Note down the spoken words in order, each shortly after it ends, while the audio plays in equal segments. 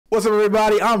What's up,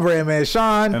 everybody? I'm Brandman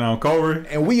Sean. And I'm Kohrey.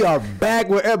 And we are back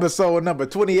with episode number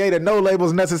 28 of No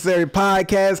Labels Necessary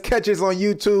Podcast. Catch us on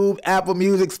YouTube, Apple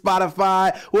Music,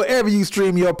 Spotify, wherever you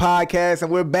stream your podcast.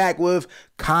 And we're back with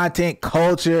content,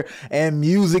 culture, and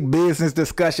music business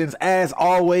discussions as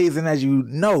always. And as you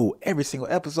know, every single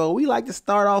episode, we like to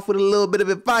start off with a little bit of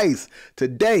advice.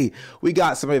 Today, we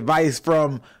got some advice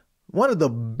from one of the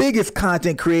biggest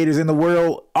content creators in the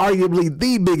world, arguably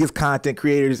the biggest content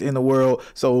creators in the world.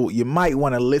 So you might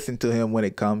want to listen to him when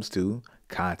it comes to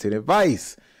content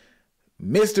advice.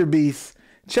 MrBeast,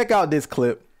 check out this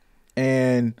clip,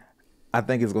 and I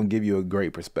think it's going to give you a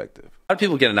great perspective. A lot of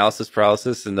people get analysis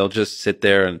paralysis and they'll just sit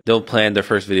there and they'll plan their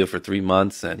first video for 3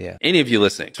 months. And any of you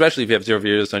listening, especially if you have 0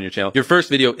 videos on your channel, your first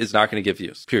video is not going to get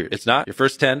views, period. It's not. Your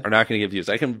first 10 are not going to get views.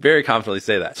 I can very confidently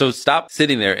say that. So stop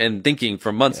sitting there and thinking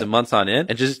for months and months on end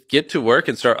and just get to work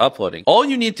and start uploading. All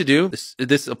you need to do,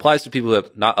 this applies to people who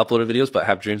have not uploaded videos but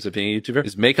have dreams of being a YouTuber,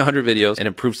 is make 100 videos and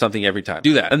improve something every time.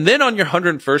 Do that. And then on your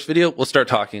 101st video, we'll start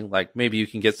talking, like maybe you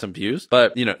can get some views,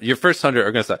 but you know, your first 100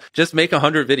 are going to stop. Just make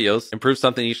 100 videos, improve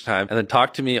something each time, and then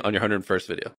talk to me on your 101st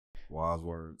video. Wise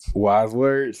words. Wise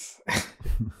words.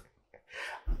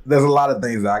 There's a lot of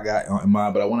things that I got in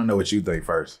mind, but I want to know what you think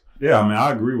first. Yeah, I mean,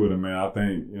 I agree with him, man. I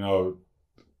think, you know,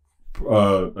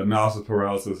 analysis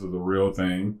paralysis is a real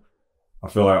thing. I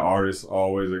feel like artists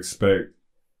always expect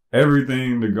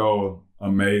everything to go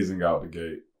amazing out the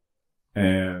gate.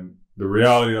 And the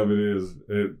reality of it is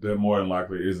that more than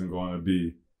likely isn't going to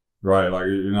be right. Like,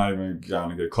 you're not even going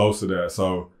to get close to that.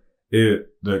 So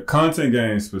the content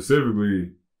game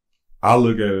specifically, I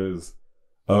look at it as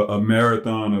a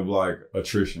marathon of like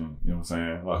attrition. You know what I'm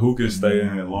saying? Like, who can stay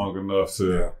in it long enough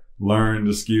to learn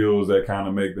the skills that kind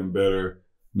of make them better?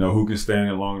 You know, who can stay in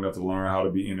it long enough to learn how to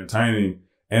be entertaining?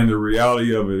 And the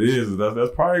reality of it is that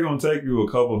that's probably going to take you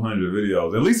a couple hundred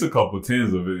videos, at least a couple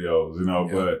tens of videos, you know,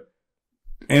 but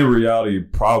in reality,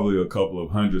 probably a couple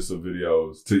of hundreds of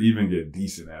videos to even get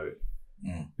decent at it.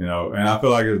 You know, and I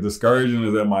feel like as discouraging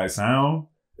as that might sound,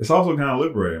 it's also kind of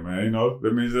liberating, man. You know,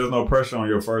 that means there's no pressure on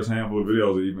your first handful of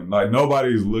videos. Even like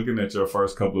nobody's looking at your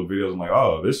first couple of videos and like,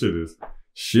 oh, this shit is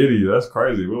shitty. That's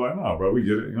crazy. We're like, no, bro, we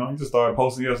get it. You know, you just started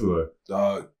posting yesterday.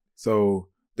 So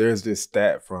there's this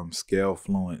stat from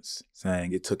Scalefluence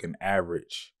saying it took an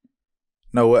average.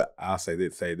 Know what? I'll say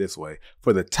this way.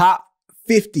 For the top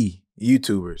 50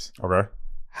 YouTubers, okay,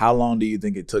 how long do you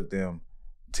think it took them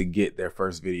to get their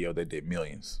first video that did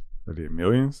millions? They did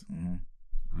millions?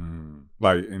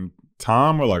 Like in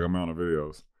time or like amount of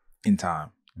videos? In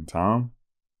time. In time?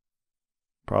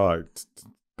 Probably like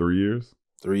 3 years.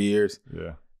 3 years?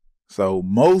 Yeah. So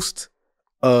most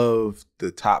of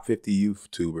the top 50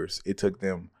 YouTubers, it took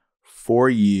them 4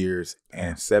 years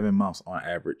and 7 months on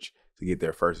average to get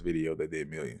their first video that did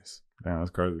millions. Damn,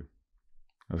 that's crazy.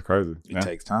 That's crazy. It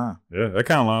takes time. Yeah, that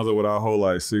kind of lines up with our whole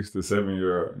like 6 to 7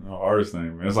 year artist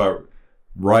thing, man. It's like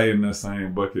right in the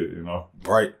same bucket, you know?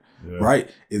 Right. Yeah. Right.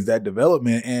 Is that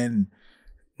development. And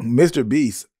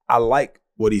MrBeast, I like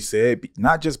what he said,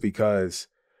 not just because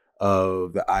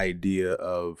of the idea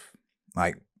of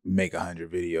like make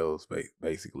 100 videos,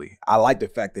 basically. I like the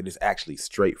fact that it's actually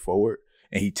straightforward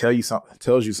and he tells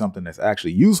you something that's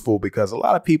actually useful, because a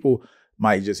lot of people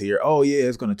might just hear, oh yeah,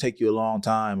 it's going to take you a long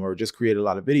time, or just create a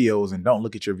lot of videos and don't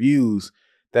look at your views.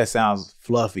 That sounds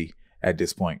fluffy at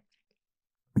this point.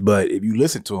 But if you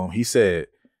listen to him, he said,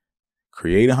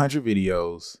 create 100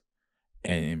 videos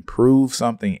and improve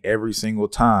something every single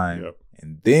time.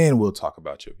 And then we'll talk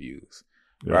about your views,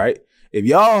 right? If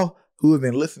y'all who have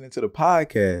been listening to the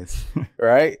podcast,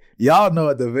 right, y'all know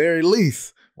at the very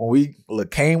least, when we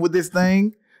came with this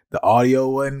thing, the audio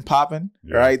wasn't popping,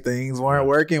 right? Things weren't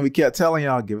working. We kept telling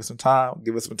y'all, give us some time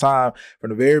from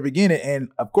the very beginning. And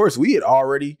of course, we had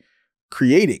already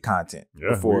created content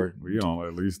before. We on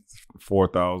at least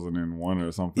 4,001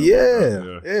 or something.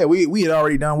 Yeah. We had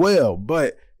already done well,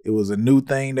 but it was a new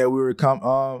thing that we were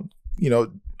coming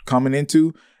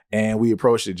into, and we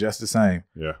approached it just the same.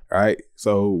 Yeah. Right.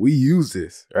 So we used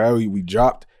this, right? We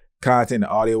dropped content, the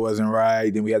audio wasn't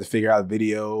right. Then we had to figure out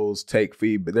videos, take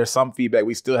feedback. There's some feedback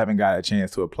we still haven't got a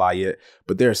chance to apply yet,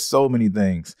 but there's so many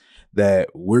things that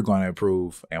we're going to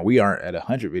improve. And we aren't at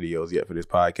 100 videos yet for this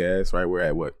podcast, right? We're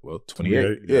at what? Well,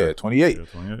 28. Yeah, 28. Yeah,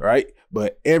 28. Right.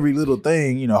 But every little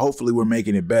thing, you know, hopefully we're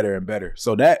making it better and better.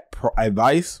 So that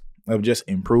advice of just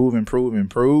improve, and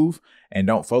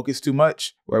don't focus too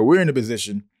much, where we're in a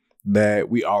position that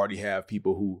we already have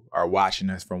people who are watching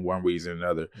us from one reason or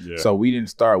another. So we didn't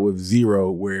start with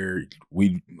 0 where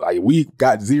we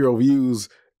got 0 views.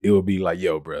 It would be like,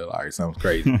 yo, bro, like something's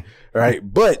crazy. Right.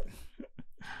 But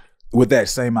with that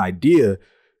same idea,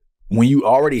 when you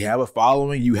already have a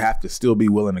following, you have to still be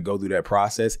willing to go through that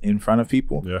process in front of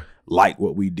people, like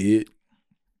what we did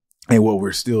and what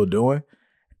we're still doing,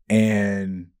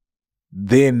 and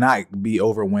then not be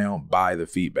overwhelmed by the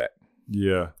feedback.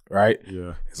 Yeah. Right?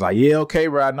 Yeah. It's like, yeah, okay,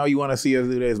 bro, I know you want to see us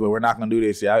do this, but we're not going to do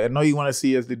this. Yeah, I know you want to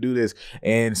see us to do this.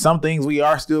 And some things we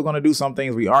are still going to do, some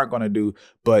things we aren't going to do.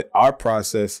 But our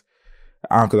process,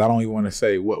 because I don't even want to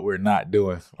say what we're not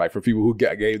doing. Like for people who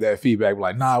gave that feedback,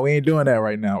 like, nah, we ain't doing that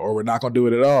right now, or we're not going to do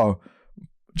it at all.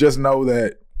 Just know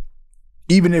that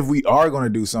even if we are going to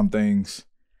do some things,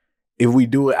 if we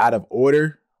do it out of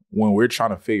order, when we're trying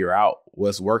to figure out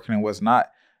what's working and what's not,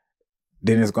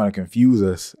 then it's going to confuse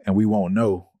us and we won't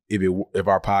know if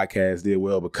our podcast did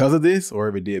well because of this or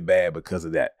if it did bad because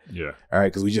of that. Yeah. All right.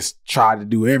 Because we just tried to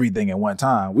do everything at one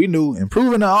time. We knew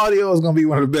improving the audio is going to be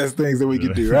one of the best things that we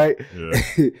could do, right?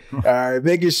 All right.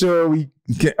 Making sure we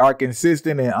are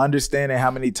consistent and understanding how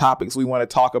many topics we want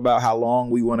to talk about, how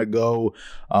long we want to go,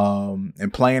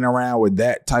 and playing around with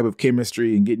that type of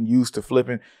chemistry and getting used to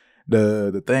flipping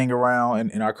the thing around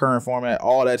in our current format.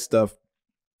 All that stuff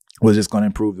was just going to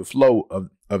improve the flow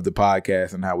of the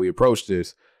podcast and how we approach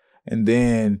this. And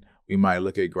then we might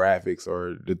look at graphics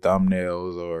or the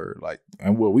thumbnails or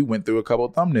and we went through a couple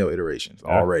of thumbnail iterations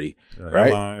already, right?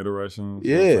 Headline iterations.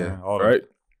 Yeah, all right.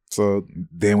 So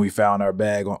then we found our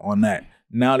bag on that.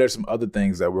 Now there's some other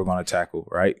things that we're going to tackle,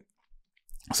 right?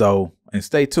 So, and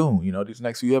stay tuned. You know, these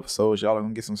next few episodes, y'all are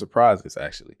going to get some surprises,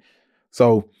 actually.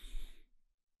 So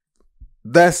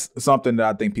that's something that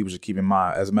I think people should keep in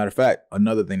mind. As a matter of fact,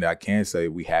 another thing that I can say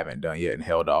we haven't done yet and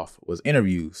held off was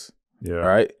interviews. Yeah. All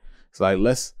right. It's like,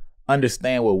 let's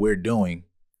understand what we're doing,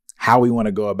 how we want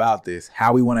to go about this,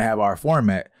 how we want to have our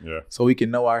format, so we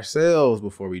can know ourselves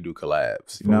before we do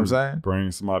collabs. You know what I'm saying?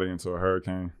 Bring somebody into a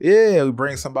hurricane. Yeah, we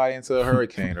bring somebody into a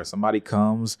hurricane or somebody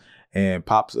comes and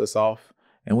pops us off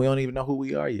and we don't even know who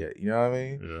we are yet. You know what I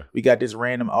mean? Yeah. We got this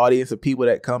random audience of people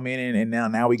that come in and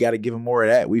now we got to give them more of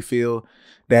that. We feel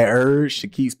that urge to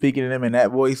keep speaking to them in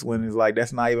that voice when it's like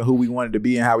that's not even who we wanted to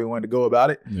be and how we wanted to go about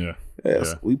it. Yeah.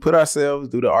 So we put ourselves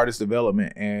through the artist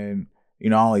development, and you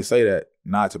know, I only say that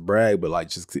not to brag, but like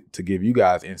just to give you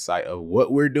guys insight of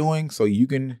what we're doing so you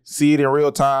can see it in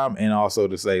real time, and also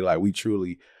to say like we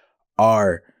truly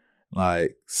are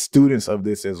like students of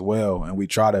this as well, and we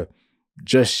try to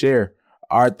just share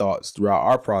our thoughts throughout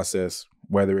our process,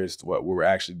 whether it's what we're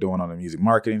actually doing on the music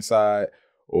marketing side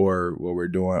or what we're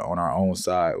doing on our own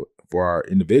side for our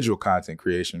individual content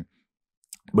creation,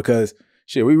 because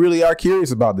shit, we really are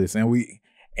curious about this, and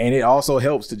it also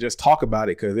helps to just talk about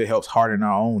it because it helps harden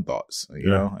our own thoughts, you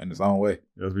know, in its own way.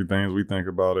 There's be things we think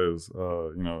about as,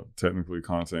 you know, technically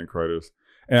content creators.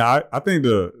 And I think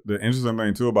the interesting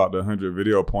thing too about the 100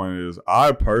 video point is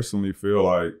I personally feel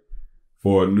like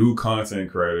for a new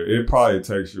content creator, it probably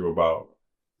takes you about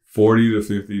 40 to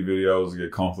 50 videos to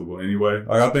get comfortable anyway.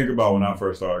 Like I think about when I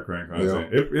first started creating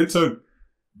content, it took,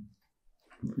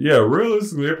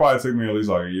 realistically, it probably took me at least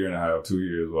like a year and a half, 2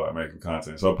 years like making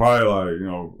content. So probably like, you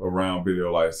know, around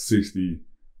video like 60,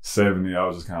 70, I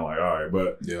was just kind of like, all right.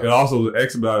 But it also was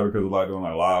expedited because of like doing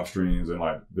like live streams and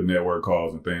like the network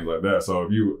calls and things like that. So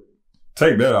if you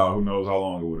take that out, who knows how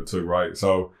long it would have took, right?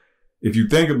 So if you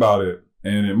think about it,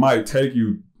 and it might take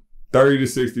you 30 to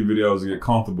 60 videos to get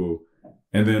comfortable,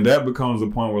 and then that becomes the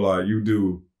point where like you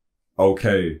do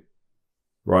okay.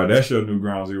 Right, that's your new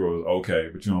ground zero is okay,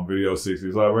 but you know, video 60,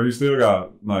 it's like, well, you still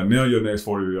got, like, now your next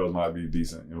 40 videos might be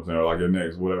decent, you know what I'm saying, or like your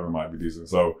next whatever might be decent.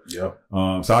 So, so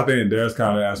I think there's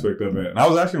kind of an aspect of it. And I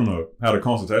was actually had a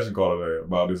consultation call today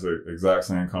about this exact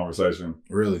same conversation.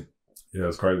 Really? Yeah,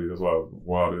 it's crazy. That's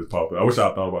why this popped up. I wish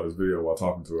I thought about this video while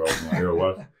talking to her. I was like,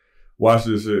 yo, watch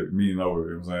this shit meeting over, you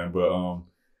know what I'm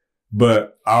saying?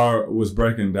 But I was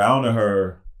breaking down to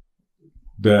her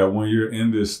that when you're in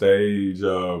this stage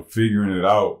of figuring it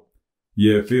out,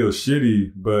 it feels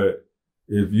shitty. But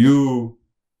if you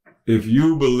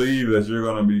believe that you're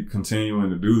going to be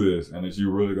continuing to do this and that you're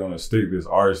really going to stick this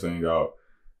artist thing out,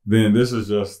 then this is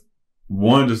just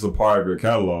a part of your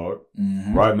catalog,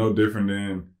 right? No different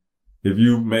than if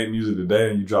you make music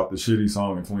today and you drop the shitty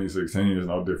song in 2016, it's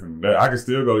no different than that. I can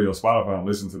still go to your Spotify and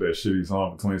listen to that shitty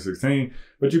song from 2016,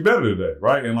 but you better today,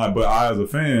 right? And like, but I as a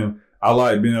fan, I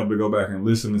like being able to go back and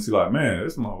listen and see like, man,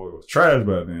 this motherfucker was trash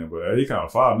back then, but he kind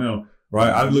of fire now, right?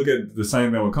 I look at the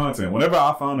same thing with content. Whenever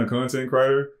I find a content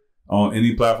creator on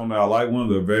any platform that I like, one of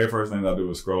the very first things I do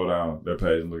is scroll down their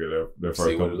page and look at their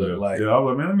first couple of videos. Like. Yeah, I was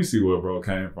like, man, let me see where bro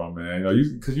came from, man. You know,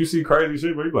 because you see crazy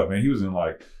shit, but you like, man, he was in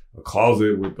like a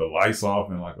closet with the lights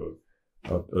off and like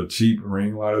a cheap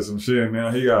ring light or some shit, and now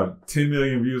he got 10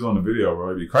 million views on the video, bro.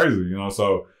 It'd be crazy, you know?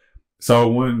 So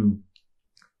when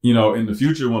you know, in the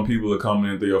future when people are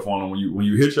coming in through your phone, when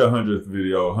you hit your 100th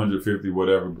video, 150,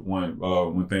 whatever,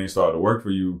 when things start to work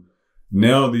for you,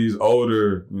 now these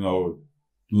older, you know,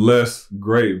 less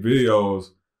great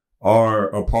videos are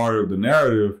a part of the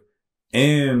narrative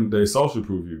and they social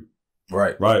proof you.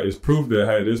 Right. Right. It's proof that,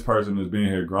 hey, this person is being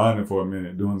here grinding for a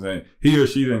minute, doing things. He or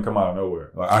she didn't come out of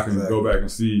nowhere. Like I can go back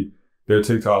and see their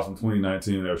TikToks from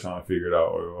 2019. They were trying to figure it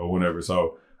out or whatever.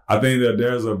 So I think that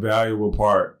there's a valuable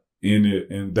part in it,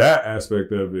 in that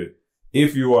aspect of it.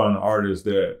 If you are an artist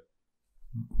that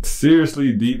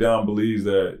seriously deep down believes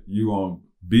that you're going to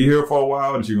be here for a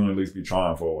while, that you're going to at least be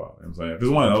trying for a while. You know what I'm saying? It's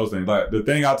one of those things. Like the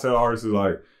thing I tell artists is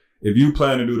like, if you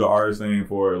plan to do the artist thing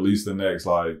for at least the next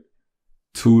like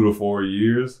 2 to 4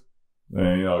 years,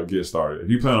 then, you know, get started. If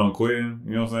you plan on quitting,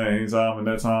 you know what I'm saying, anytime in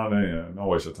that time, then don't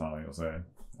waste your time, you know what I'm saying?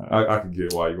 I can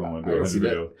get why you want to do 100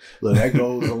 videos. Look, that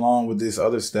goes along with this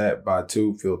other stat by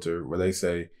Tube Filter where they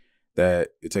say that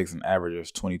it takes an average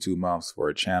of 22 months for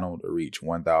a channel to reach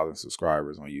 1,000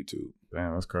 subscribers on YouTube.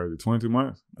 Damn, that's crazy. 22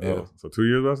 months? Yeah. So 2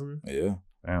 years, basically? Yeah.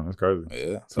 Damn, that's crazy.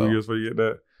 Yeah. 2 years before you get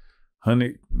that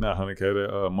 100K,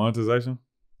 that monetization?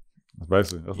 That's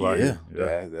basically, that's what I get.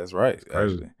 Yeah, that's right.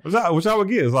 Crazy. Which I would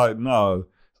get. It's like, no,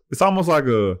 it's almost like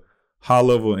a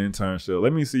high-level internship.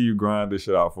 Let me see you grind this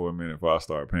shit out for a minute before I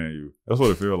start paying you. That's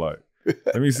what it feels like.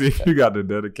 Let me see if you got the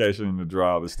dedication and the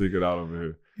drive to stick it out over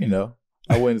here. You know,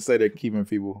 I wouldn't say they're keeping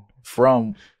people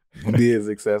from being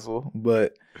successful,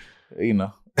 but, you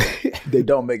know, they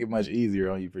don't make it much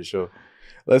easier on you for sure.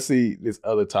 Let's see this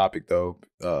other topic, though.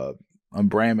 On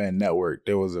Brandman Network,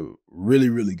 there was a really,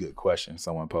 really good question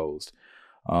someone posed.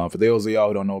 For those of y'all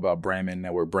who don't know about Brandman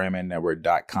Network,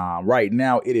 brandmannetwork.com. Right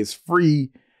now, it is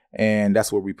free, and that's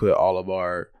where we put all of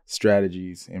our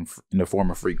strategies in the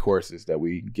form of free courses that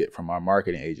we get from our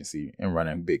marketing agency and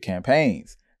running big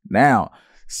campaigns. Now,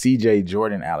 CJ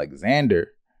Jordan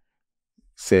Alexander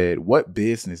said, what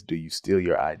business do you steal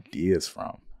your ideas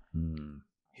from?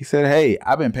 He said, hey,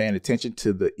 I've been paying attention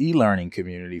to the e-learning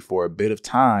community for a bit of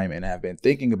time and have been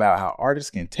thinking about how artists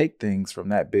can take things from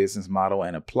that business model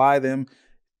and apply them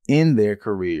in their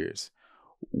careers.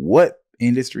 What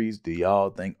industries do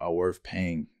y'all think are worth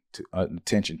paying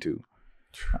attention to?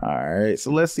 All right, so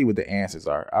let's see what the answers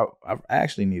are. I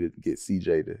actually needed to get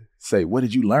CJ to say, what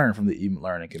did you learn from the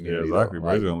e-learning community? Yeah, exactly.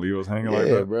 Bro, gonna leave us hanging like that.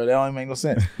 Yeah, bro, that don't make no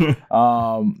sense.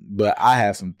 But I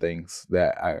have some things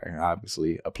that I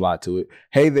obviously apply to it.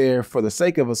 Hey there, for the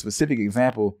sake of a specific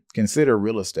example, consider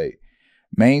real estate.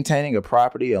 Maintaining a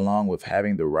property along with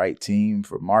having the right team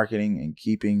for marketing and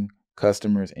keeping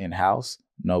customers in-house,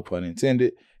 no pun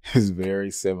intended, is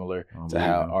very similar to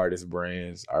how artist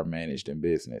brands are managed in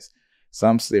business.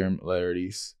 Some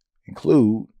similarities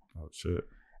include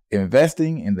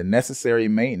investing in the necessary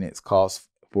maintenance costs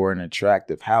for an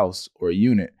attractive house or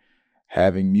unit.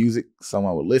 Having music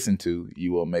someone will listen to,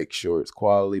 you will make sure it's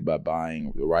quality by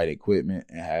buying the right equipment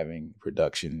and having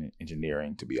production and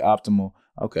engineering to be optimal.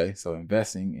 Okay, so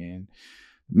investing in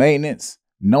maintenance,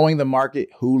 knowing the market,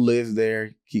 who lives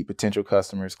there, keep potential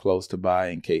customers close to buy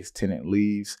in case tenant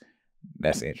leaves.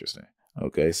 That's interesting.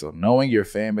 Okay, so knowing your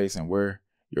fan base and where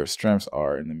your strengths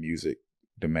are in the music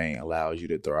domain allows you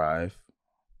to thrive.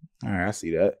 All right, I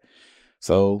see that.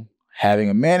 So having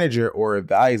a manager or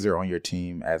advisor on your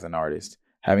team as an artist,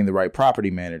 having the right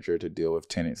property manager to deal with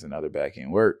tenants and other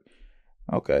back-end work.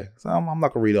 Okay, so I'm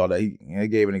not going to read all that. He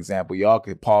gave an example. Y'all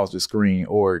could pause the screen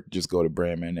or just go to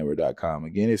brandmannetwork.com.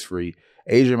 Again, it's free.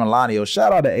 Adrian Milanio,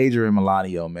 shout out to Adrian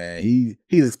Milanio, man.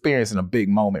 He's experiencing a big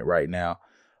moment right now.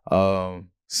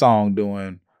 Song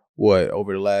doing what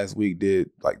over the last week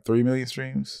did like 3 million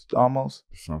streams almost.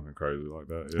 Something crazy like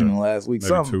that. Yeah. In the last week,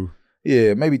 maybe 2.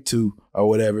 Yeah, maybe 2 or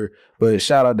whatever. But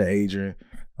shout out to Adrian.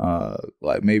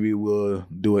 Like maybe we'll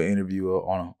do an interview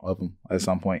of him at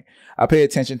some point. I pay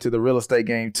attention to the real estate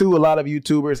game too. A lot of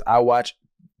YouTubers I watch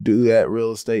do that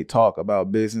real estate talk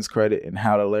about business credit and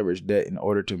how to leverage debt in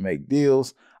order to make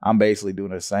deals. I'm basically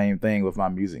doing the same thing with my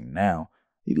music now.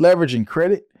 You leveraging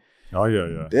credit. Oh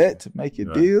yeah. Debt to make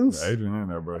your deals. Yeah, Adrian in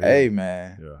there, bro. Hey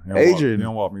man. Yeah. Adrian. He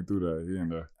don't walk me through that. He in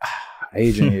there.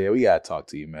 Adrian, yeah, we gotta talk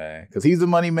to you, man. Cause he's the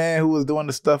money man who was doing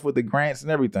the stuff with the grants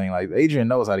and everything. Like Adrian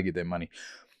knows how to get that money.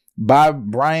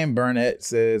 Brian Burnett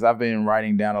says, I've been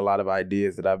writing down a lot of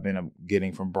ideas that I've been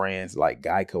getting from brands like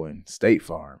Geico and State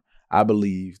Farm. I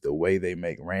believe the way they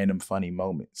make random funny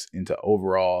moments into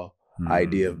overall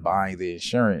idea of buying the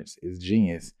insurance is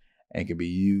genius and can be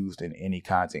used in any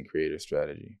content creator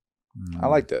strategy. I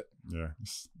like that. Yeah,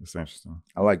 it's interesting.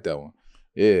 I like that one.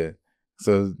 Yeah.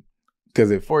 So, because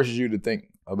it forces you to think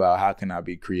about how can I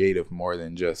be creative more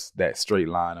than just that straight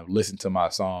line of listen to my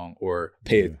song or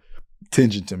pay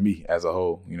attention to me as a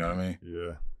whole. You know what I mean?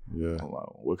 Yeah. Yeah.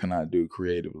 What can I do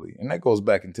creatively? And that goes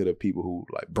back into the people who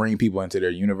like bring people into their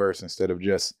universe instead of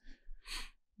just,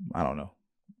 I don't know.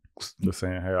 Just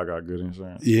saying, hey, I got good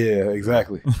insurance. Yeah,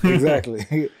 exactly.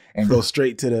 Exactly. And go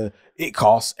straight to it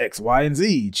costs X, Y, and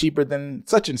Z cheaper than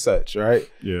such and such, right?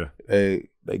 Yeah. They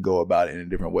go about it in a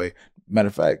different way. Matter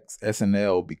of fact,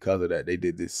 SNL, because of that, they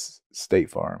did this State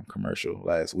Farm commercial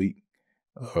last week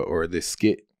or this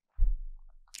skit.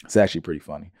 It's actually pretty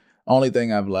funny. Only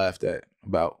thing I've laughed at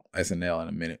about SNL in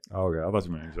a minute. Oh, okay. I thought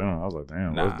you meant in general. I was like,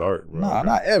 damn, that's dark, bro. Nah,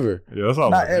 not ever. Yeah, that's all.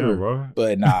 Not ever, damn, bro.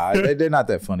 But nah, they're not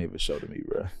that funny of a show to me,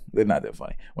 bro. They're not that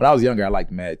funny. When I was younger, I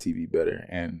liked Mad TV better,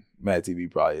 and Mad TV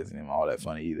probably isn't even all that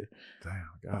funny either. Damn,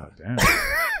 god damn.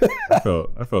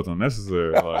 I felt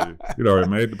unnecessary. Like, you'd already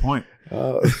made the point.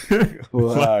 Well,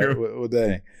 all right. Well,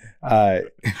 dang. All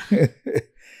right.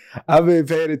 I've been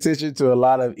paying attention to a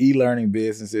lot of e-learning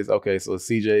businesses. Okay, so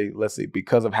CJ, let's see.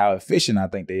 Because of how efficient I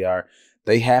think they are,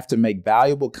 they have to make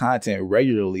valuable content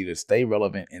regularly to stay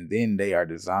relevant, and then they are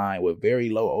designed with very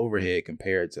low overhead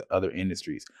compared to other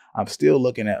industries. I'm still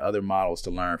looking at other models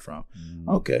to learn from.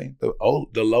 Okay,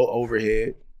 the low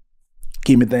overhead,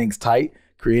 keeping things tight,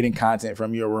 creating content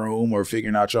from your room or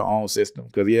figuring out your own system.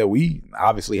 Because, yeah, we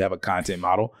obviously have a content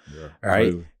model, right?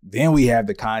 Totally. Then we have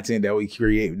the content that we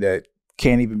create that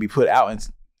can't even be put out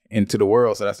into the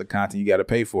world. So that's the content you got to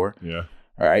pay for. Yeah.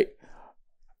 All right.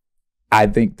 I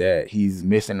think that he's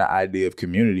missing the idea of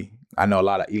community. I know a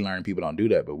lot of e-learning people don't do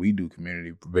that, but we do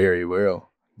community very well.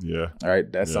 Yeah. All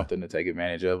right. That's something to take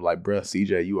advantage of. Like, bruh,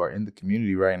 CJ, you are in the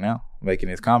community right now making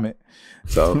this comment.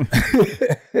 So,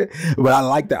 but I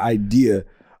like the idea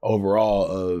overall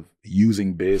of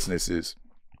using businesses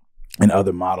and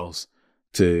other models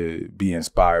to be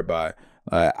inspired by.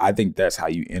 I think that's how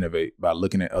you innovate, by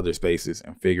looking at other spaces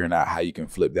and figuring out how you can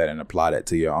flip that and apply that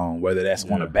to your own, whether that's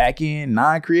on the back end,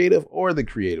 non-creative, or the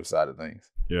creative side of things.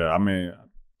 Yeah, I mean,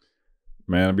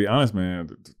 man, to be honest, man,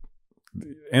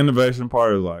 the innovation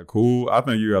part is like cool. I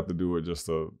think you have to do it just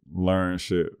to learn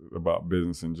shit about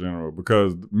business in general,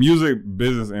 because music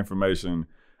business information,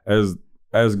 as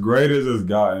great as it's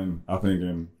gotten, I think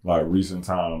in like recent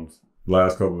times,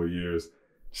 last couple of years,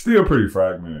 still pretty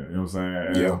fragmented. You know what I'm saying?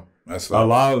 And yeah. That's a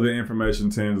lot of the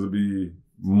information tends to be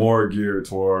more geared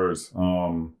towards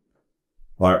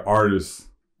like artists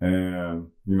and,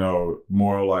 you know,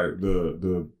 more like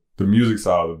the music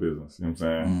side of the business, you know what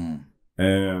I'm saying?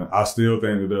 And I still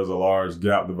think that there's a large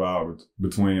gap divide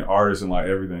between artists and like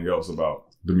everything else about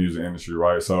the music industry,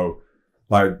 right? So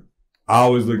like I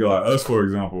always look at like us, for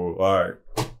example, like,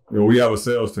 you know, we have a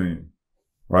sales team,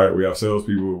 right? We have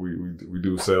salespeople, we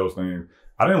do sales things.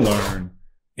 I didn't learn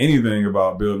anything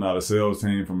about building out a sales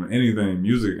team from anything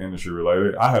music industry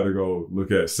related. I had to go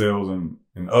look at sales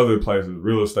in other places,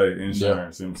 real estate,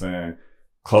 insurance, you know what I'm saying,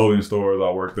 clothing stores I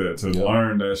worked at to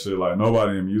learn that shit. Like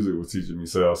nobody in music was teaching me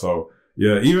sales. So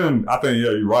yeah, even I think,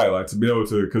 yeah, you're right. Like to be able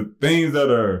to, cause things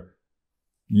that are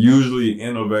usually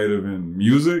innovative in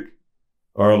music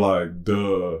are like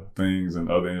the things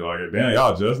and other things. Like, damn,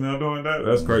 y'all just now doing that?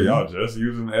 That's crazy. Y'all just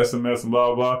using SMS and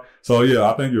blah, blah. So yeah,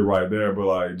 I think you're right there. But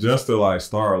like, just to like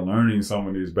start learning some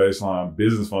of these baseline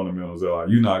business fundamentals that like,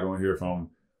 you're not going to hear from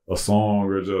a song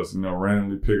or just, you know,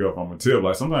 randomly pick up on a tip.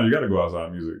 Like sometimes you got to go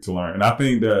outside music to learn. And I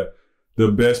think that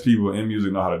the best people in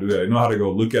music know how to do that. They know how to go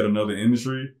look at another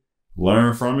industry,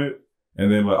 learn from it,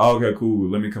 and then like, oh, okay, cool.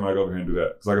 Let me come back over here and do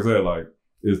that. Cause like I said, like,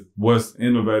 is what's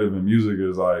innovative in music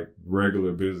is like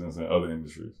regular business in other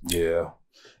industries. Yeah.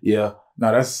 Yeah.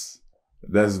 No, that's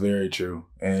very true.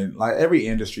 And like every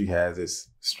industry has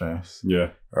its strengths. Yeah.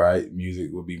 Right.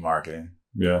 Music will be marketing.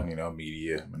 Yeah. You know,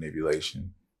 media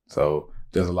manipulation. So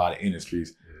there's a lot of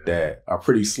industries that are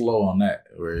pretty slow on that,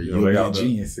 where you'll be a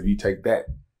genius if you take that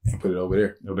and put it over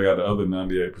there. They got the other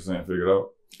 98% figured out.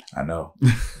 I know.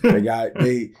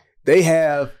 they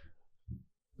have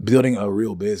building a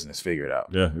real business figured out.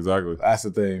 Yeah, exactly. That's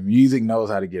the thing. Music knows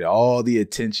how to get all the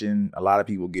attention. A lot of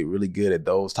people get really good at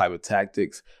those type of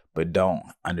tactics, but don't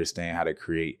understand how to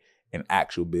create an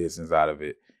actual business out of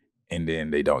it. And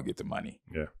then they don't get the money.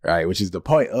 Yeah. Right. Which is the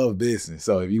point of business.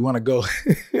 So if you want to go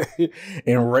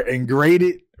and grade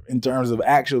it in terms of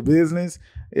actual business,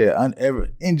 yeah,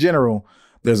 in general,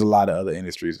 there's a lot of other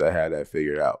industries that have that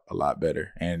figured out a lot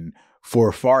better. And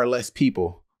for far less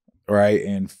people, right,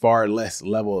 and far less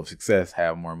level of success,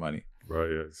 have more money. Right,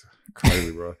 yeah, it's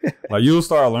crazy, bro. Like you'll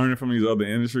start learning from these other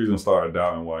industries and start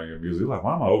doubting why you're in music. You're like,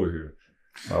 why am I over here?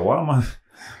 Like, why am I?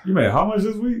 You made how much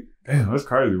this week? Damn, that's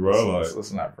crazy, bro.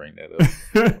 Let's not bring that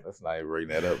up. Let's not even bring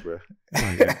that up, bro.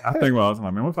 I think about it,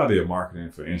 like, man, what if I did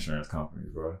marketing for insurance companies,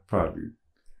 bro? I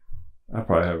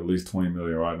probably have at least 20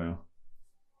 million right now.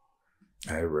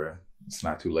 Hey, bro, it's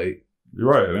not too late. You're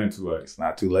right. It ain't too late. It's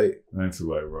not too late. It ain't too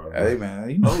late, bro. Hey, man,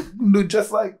 you know, do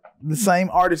just like the same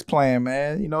artist plan,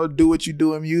 man. You know, do what you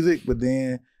do in music, but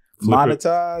then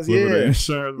monetize.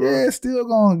 Insurance, bro. Yeah, still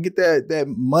gonna get that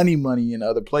money in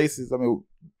other places. I mean,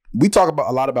 we talk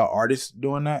a lot about artists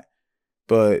doing that,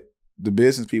 but the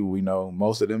business people we know,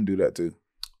 most of them do that too.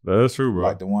 That's true, bro.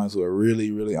 Like the ones who are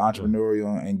really, really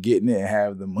entrepreneurial and getting it and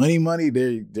have the money,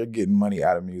 they're getting money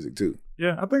out of music too.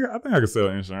 Yeah, I think I could sell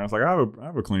insurance. Like I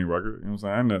have a clean record. You know what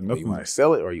I'm saying? You want to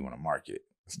sell it or you want to market it?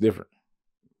 It's different.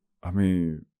 I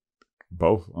mean,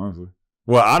 both, honestly.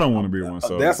 Well, I don't want to be one.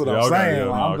 So that's what I'm saying.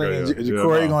 Yeah, I'm thinking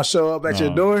Jacorey gonna show up at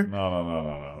your door.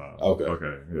 No.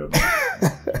 Okay. Yeah.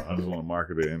 I just want to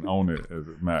market it and own it as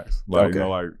max. Like you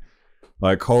know,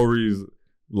 like Kohrey's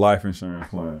life insurance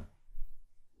plan,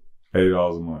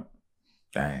 $80 a month.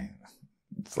 Dang,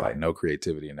 it's like no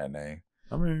creativity in that name.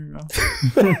 I mean,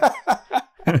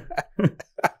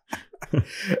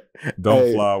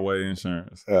 don't fly away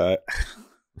insurance. I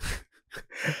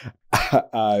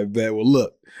bet. Well,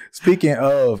 look, speaking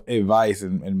of advice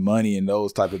and money and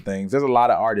those type of things, there's a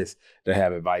lot of artists that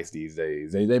have advice these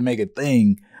days. They make a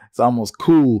thing. It's almost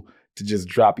cool to just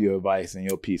drop your advice and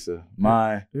your piece of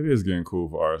mind. It is getting cool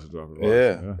for artists to drop advice.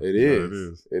 Yeah, it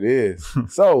is. It is.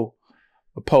 So,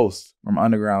 a post from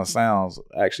Underground Sounds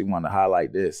actually wanted to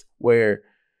highlight this, where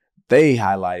they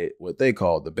highlighted what they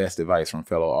called the best advice from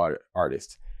fellow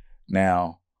artists.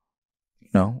 Now, you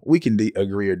know, we can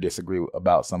agree or disagree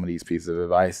about some of these pieces of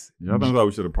advice. Yeah, I think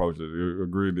we should approach it.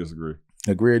 Agree or disagree.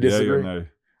 Agree or disagree? Yeah or nay?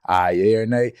 Yeah or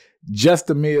nay. Just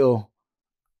a Meal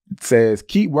says,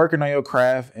 keep working on your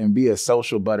craft and be a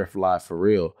social butterfly for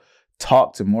real.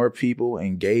 Talk to more people,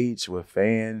 engage with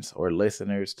fans or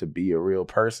listeners to be a real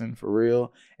person for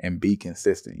real, and be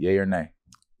consistent. Yay or nay?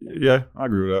 Yeah, I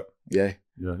agree with that. Yay.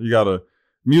 Yeah, you gotta.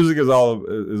 Music is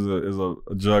a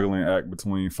juggling act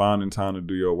between finding time to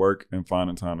do your work and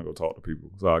finding time to go talk to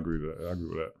people. So I agree with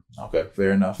that. Okay,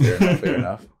 fair enough. Fair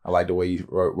enough. I like the way you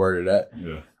worded that.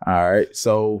 Yeah. All right.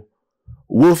 So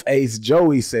Wolf Ace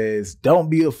Joey says, don't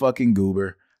be a fucking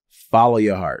goober. Follow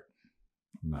your heart.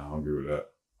 No, I don't agree with that.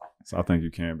 So I think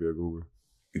you can be a goober.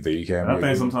 You think you can? I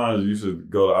think sometimes you should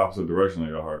go the opposite direction of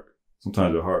your heart.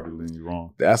 Sometimes your heart be leading you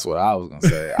wrong. That's what I was gonna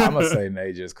say. I'm gonna say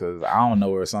nay just because I don't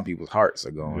know where some people's hearts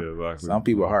are going. Yeah, exactly. Some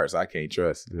people's hearts I can't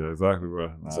trust. Yeah, exactly,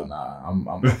 bro. So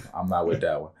I'm not with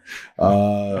that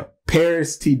one.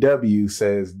 Paris TW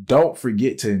says, don't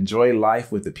forget to enjoy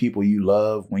life with the people you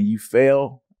love. When you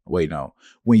fall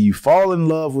in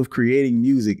love with creating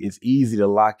music, it's easy to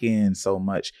lock in so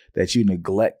much that you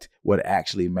neglect what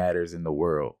actually matters in the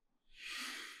world.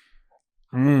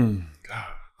 God.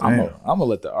 I'm gonna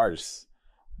let the artists,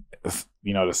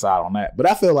 decide on that. But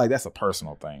I feel like that's a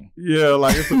personal thing. Yeah,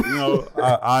 like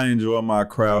I enjoy my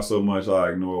craft so much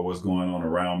I ignore what's going on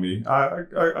around me. I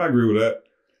agree with that.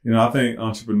 You know, I think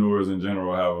entrepreneurs in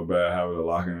general have a bad habit of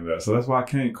locking into that. So that's why I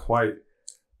can't quite.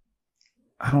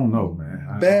 I don't know,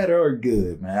 man. Bad or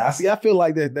good, man. I feel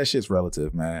like that shit's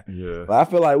relative, man. Yeah. But I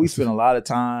feel like we spend a lot of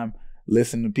time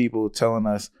listening to people telling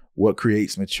us what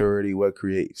creates maturity, what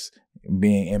creates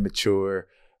being immature,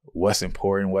 what's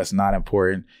important, what's not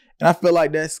important. And I feel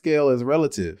like that scale is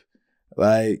relative.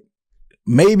 Like,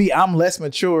 maybe I'm less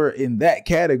mature in that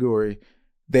category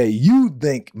that you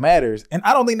think matters, and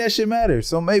I don't think that shit matters.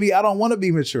 So maybe I don't want to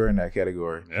be mature in that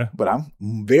category. Yeah. But I'm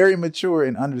very mature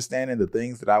in understanding the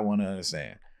things that I want to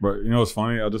understand. But you know what's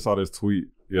funny? I just saw this tweet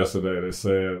yesterday that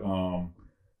said,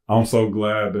 I'm so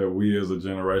glad that we as a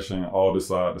generation all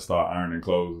decide to start ironing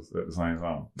clothes at the same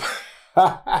time.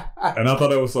 And I thought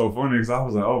that was so funny because I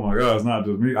was like, oh my God, it's not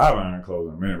just me. I've ironed clothes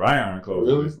in a minute, but I ain't ironed clothes.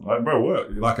 Really? Like, bro,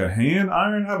 what? Like a hand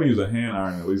iron? I haven't used a hand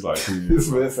iron in at least like 2 years.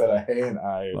 This man said a hand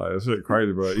iron. Like, that shit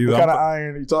crazy, bro. What kind of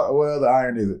iron you talking? What other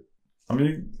iron is it? I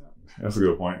mean, that's a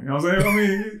good point. You know what I'm saying? I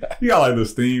mean, you got like the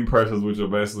steam pressers, which are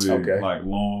basically like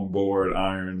long board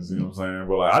irons, you know what I'm saying?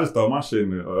 But like, I just throw my shit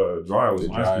in the dryer with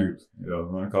some ice cubes.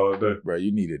 Yeah, I call it that. Bro,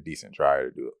 you need a decent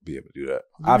dryer to be able to do that.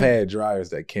 Yeah. I've had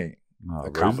dryers that can't. No,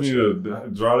 bro, you need a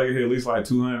dryer that can hit at least like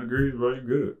 200 degrees, bro. You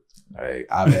good. Hey,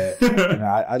 I've had,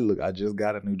 I just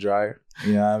got a new dryer,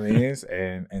 you know what I mean?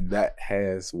 And that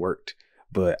has worked.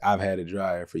 But I've had a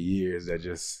dryer for years that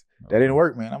didn't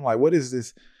work, man. I'm like, what is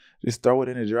this? Just throw it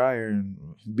in the dryer and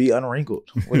be unwrinkled.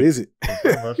 What is it?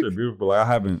 That shit beautiful. Like,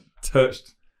 I haven't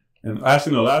touched. And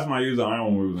actually, the last time I used an iron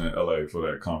when we was in LA for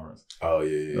that conference. Oh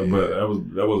yeah. But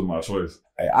that wasn't my choice.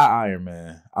 Hey, I iron,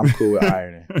 man. I'm cool with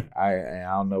ironing. I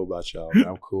don't know about y'all, but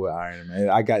I'm cool with ironing, man.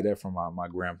 I got that from my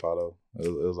grandpa though. It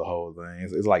was a whole thing.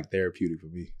 It's like therapeutic for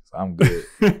me, so I'm good.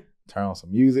 Turn on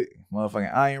some music,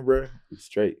 motherfucking iron, bro. It's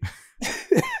straight.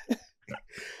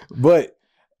 But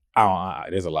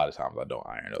There's a lot of times I don't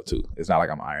iron though too. It's not like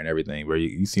I'm ironing everything. Where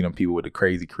you see them people with the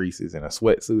crazy creases in a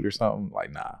sweatsuit or something.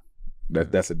 Like, nah,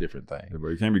 that's a different thing. Yeah, but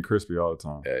you can't be crispy all the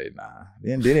time. Hey, nah.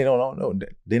 Then they don't know.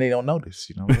 Then they don't notice.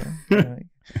 You know what I'm saying?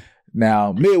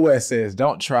 Now, Midwest says,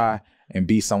 don't try and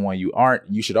be someone you aren't.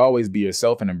 You should always be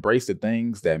yourself and embrace the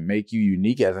things that make you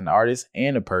unique as an artist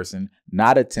and a person,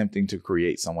 not attempting to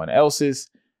create someone else's.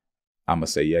 I'm going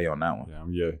to say yay on that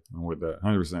one. Yeah, I'm with that.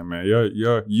 100%, man.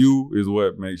 You is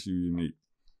what makes you unique.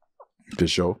 For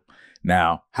sure.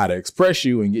 Now, how to express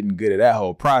you and getting good at that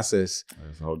whole process.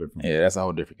 That's a whole different. Yeah, that's a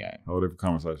whole different game. Whole different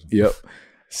conversation. Yep.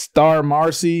 Star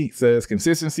Marcy says,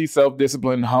 consistency,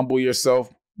 self-discipline, humble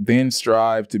yourself, then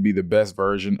strive to be the best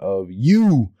version of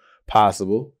you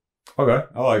possible. Okay,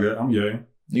 I like that. I'm yaying.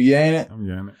 You yaying it? I'm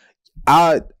yaying it.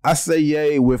 I say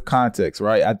yay with context,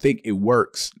 right? I think it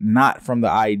works not from the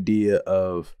idea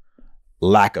of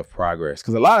lack of progress.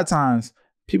 Because a lot of times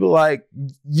people are like,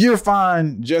 you're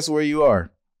fine just where you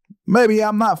are. Maybe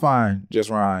I'm not fine just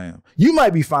where I am. You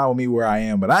might be fine with me where I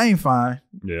am, but I ain't fine.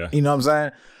 Yeah. You know what I'm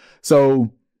saying?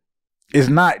 So it's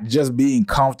not just being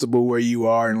comfortable where you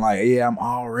are and like, yeah, I'm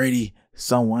already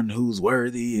someone who's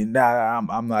worthy. And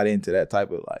I'm not into that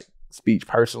type of like speech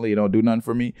personally. It don't do nothing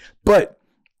for me. But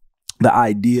the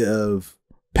idea of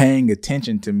paying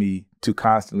attention to me to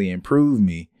constantly improve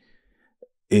me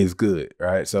is good,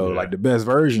 right? So like the best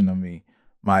version of me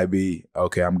might be,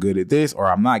 okay, I'm good at this or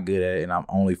I'm not good at it and I'm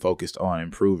only focused on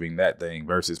improving that thing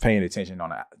versus paying attention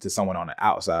to someone on the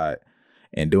outside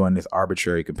and doing this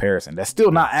arbitrary comparison. That's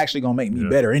still not actually going to make me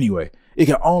better anyway. It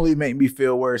can only make me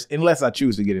feel worse unless I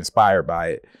choose to get inspired by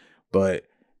it. But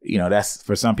you know, that's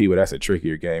for some people, that's a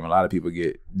trickier game. A lot of people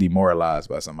get demoralized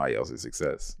by somebody else's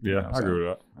success. Yeah, you know I agree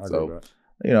with that. I agree with that.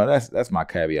 You know, that's my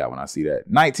caveat when I see that.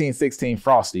 1916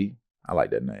 Frosty, I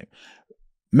like that name.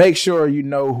 Make sure you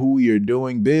know who you're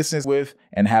doing business with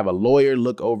and have a lawyer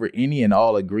look over any and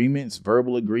all agreements.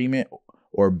 Verbal agreement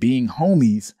or being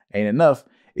homies ain't enough.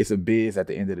 It's a biz at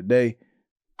the end of the day.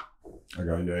 I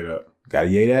gotta yay that. Gotta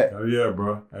yay that? Oh, yeah,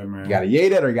 bro. Hey, man. You gotta yay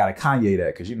that or you gotta Kanye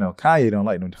that? Because, you know, Kanye don't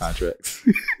like them contracts.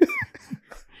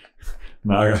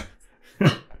 No,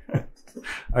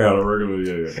 I got a regular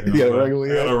yay. You got a regular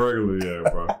yay? I got a regular yay,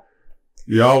 bro.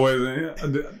 You always,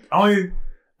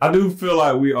 I do feel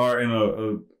like we are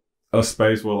in a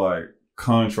space where like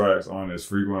contracts aren't as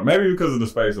frequent. Maybe because of the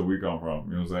space that we come from.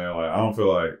 You know what I'm saying? Like, I don't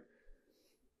feel like,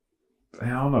 I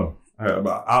don't know.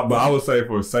 But I would say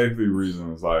for safety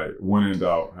reasons, like when in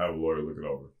doubt, have a lawyer look it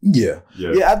over. Yeah.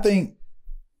 I think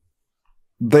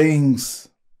things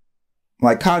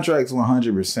like contracts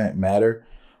 100% matter.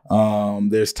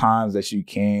 There's times that you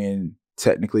can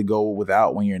technically go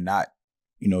without when you're not,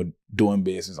 you know, doing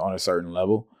business on a certain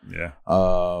level. Yeah.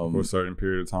 For a certain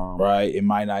period of time. Right. It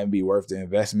might not even be worth the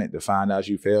investment to find out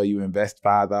you fail. You invest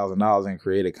 $5,000 and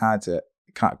create a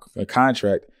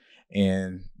contract.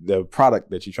 And the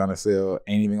product that you're trying to sell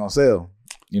ain't even gonna sell.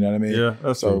 You know what I mean? Yeah,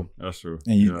 that's true. That's true.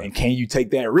 And can you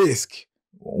take that risk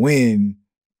when,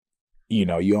 you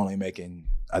know, you're only making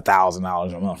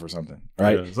 $1,000 a month or something,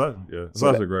 right? Yeah, that's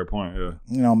a great point. Yeah,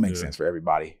 you know, it makes sense for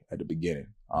everybody at the beginning.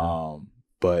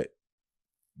 But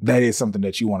that is something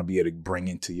that you want to be able to bring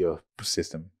into your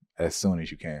system as soon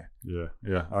as you can. Yeah,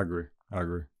 I agree.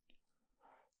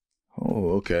 Oh,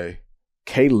 okay.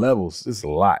 K levels. This is a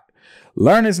lot.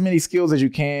 Learn as many skills as you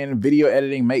can. Video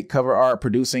editing, make cover art,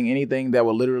 producing anything that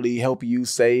will literally help you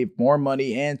save more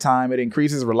money and time. It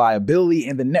increases reliability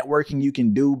and the networking you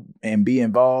can do and be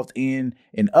involved in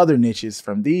other niches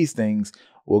from these things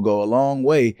will go a long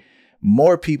way.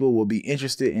 More people will be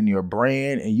interested in your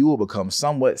brand and you will become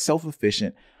somewhat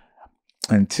self-efficient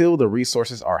until the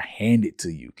resources are handed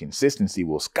to you. Consistency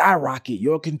will skyrocket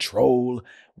your control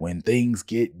when things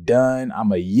get done.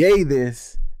 I'ma yay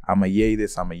this.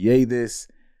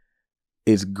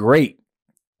 It's great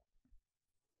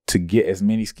to get as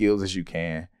many skills as you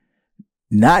can,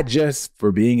 not just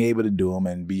for being able to do them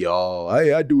and be all,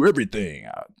 hey, I do everything,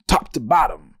 top to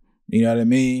bottom. You know what I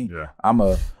mean? Yeah.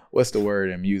 What's the word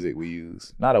in music we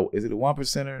use? Is it a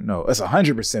 1%er? No, it's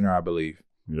 100%er, I believe.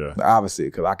 Yeah. The opposite,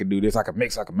 because I could do this, I could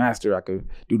mix, I could master, I could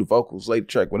do the vocals, late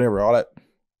track, whatever, all that.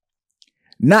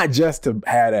 Not just to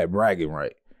have that bragging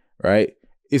right?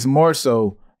 It's more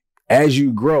so, as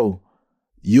you grow,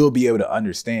 you'll be able to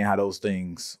understand how those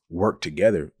things work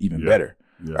together even better,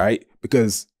 right?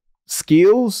 Because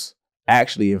skills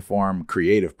actually inform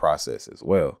creative process as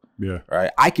well,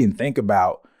 right? I can think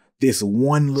about this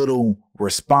one little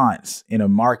response in a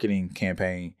marketing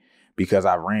campaign because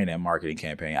I ran that marketing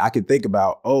campaign. I could think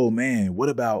about, oh man, what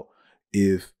about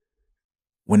if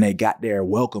when they got their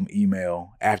welcome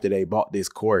email after they bought this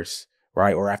course,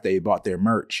 right? Or after they bought their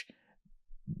merch,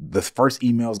 the first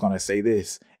email is going to say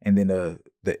this, and then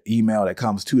the email that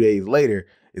comes 2 days later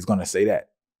is going to say that,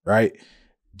 right?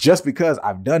 Just because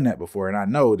I've done that before, and I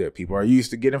know that people are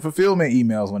used to getting fulfillment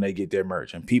emails when they get their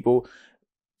merch, and people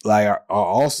like are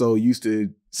also used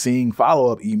to seeing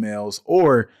follow-up emails,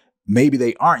 or maybe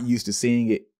they aren't used to seeing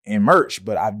it in merch,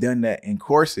 but I've done that in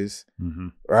courses,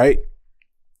 right?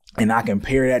 And I can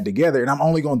pair that together, and I'm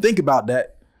only going to think about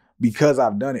that because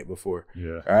I've done it before.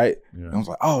 Yeah. Right. Yeah. And I was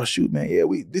like, oh shoot, man. Yeah,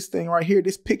 this thing right here,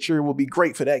 this picture will be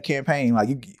great for that campaign.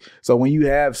 So when you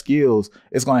have skills,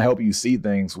 it's going to help you see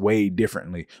things way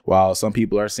differently. While some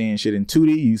people are seeing shit in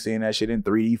 2D, you seeing that shit in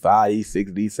 3D, 5D,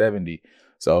 6D, 7D.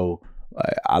 So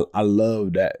I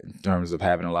love that in terms of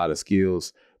having a lot of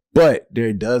skills, but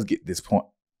there does get this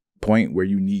point where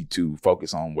you need to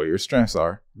focus on where your strengths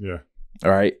are. Yeah.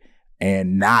 All right.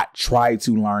 And not try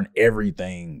to learn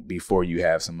everything before you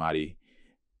have somebody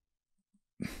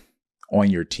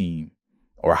on your team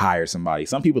or hire somebody.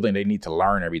 Some people think they need to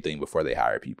learn everything before they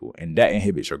hire people, and that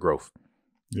inhibits your growth.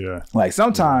 Yeah. Like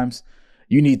sometimes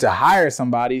you need to hire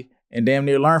somebody and damn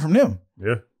near learn from them.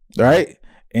 Yeah. Right.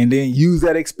 And then use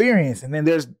that experience. And then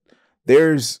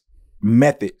there's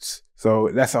methods. So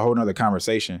that's a whole nother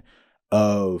conversation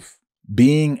of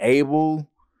being able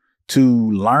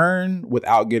to learn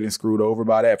without getting screwed over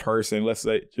by that person. Let's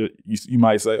say you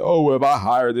might say, oh, well, if I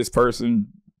hire this person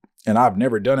and I've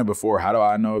never done it before, how do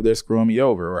I know if they're screwing me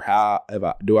over? Or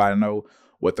do I know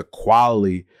what the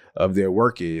quality of their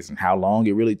work is and how long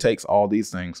it really takes? All these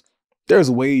things.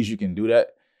 There's ways you can do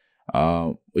that,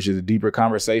 which is a deeper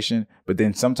conversation. But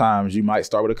then sometimes you might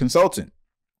start with a consultant,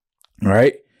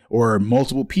 right? Or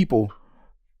multiple people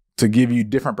to give you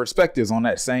different perspectives on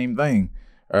that same thing.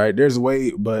 All right, there's a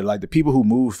way, but like the people who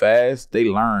move fast, they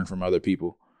learn from other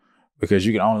people because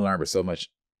you can only learn so much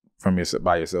from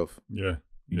by yourself. Yeah,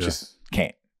 you just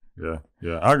can't. Yeah,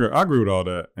 I agree with all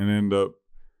that. And then the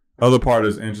other part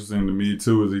that's interesting to me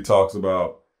too is he talks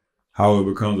about how it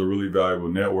becomes a really valuable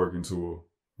networking tool,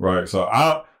 right? So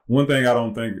one thing I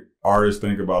don't think artists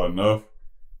think about enough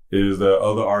is that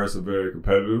other artists are very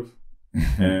competitive,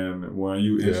 and when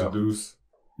you introduce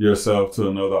yourself to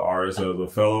another artist as a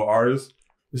fellow artist,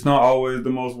 it's not always the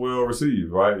most well received,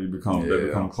 right? They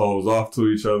become closed off to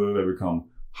each other. They become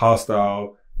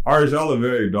hostile. Artists, y'all are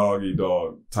very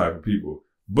dog-eat-dog type of people.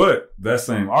 But that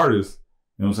same artist,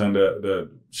 you know what I'm saying,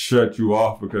 that shut you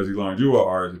off because he learned you were an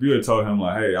artist. If you had told him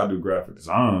like, hey, I do graphic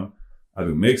design, I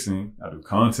do mixing, I do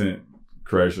content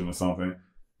creation or something,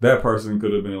 that person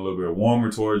could have been a little bit warmer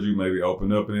towards you, maybe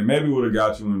opened up, and then maybe would have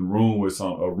got you in a room with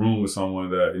someone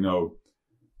that, you know,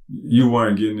 you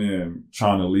weren't getting in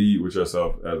trying to lead with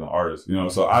yourself as an artist, you know?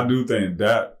 So I do think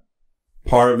that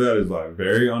part of that is like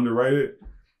very underrated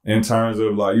in terms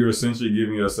of like, you're essentially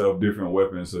giving yourself different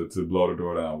weapons to blow the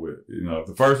door down with. You know, if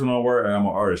the first one don't work, hey, I'm an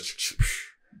artist.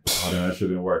 Oh, then that shit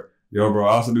didn't work. Yo, bro,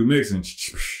 I also do mixing.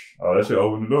 Oh, that shit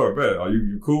opened the door. Bet. Oh,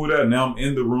 you cool with that? Now I'm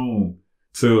in the room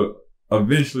to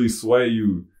eventually sway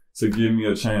you to give me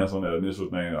a chance on that initial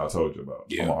thing that I told you about.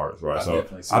 Yeah. I'm an artist, right? I've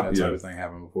definitely seen that type of thing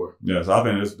happen before. Yeah, so I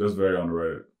think that's very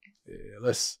underrated. Yeah,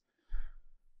 let's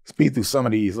speed through some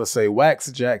of these. Let's say Wax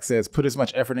Jack says, put as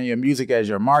much effort in your music as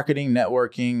your marketing,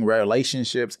 networking,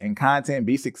 relationships, and content.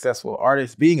 Be successful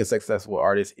artist. Being a successful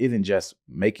artist isn't just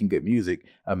making good music.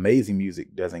 Amazing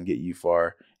music doesn't get you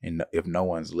far if no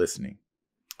one's listening.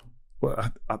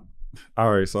 Well,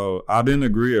 all right, so I didn't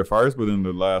agree at first, but then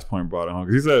the last point brought it home.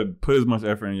 He said, put as much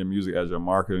effort in your music as your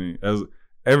marketing, as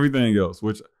everything else,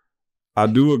 which I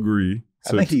do agree.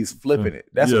 I think he's flipping it.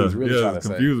 That's what he's really trying to say.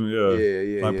 Confusing,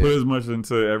 yeah. Put as much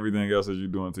into everything else as you're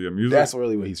doing to your music. That's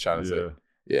really what he's trying to say.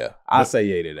 Yeah, I say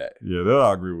yay to that. Yeah, that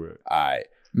I agree with. All right.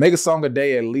 Make a song a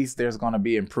day, at least there's going to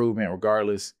be improvement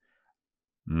regardless.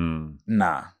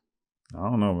 Nah. I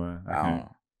don't know, man. I don't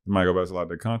know. You might go back to like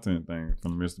the content thing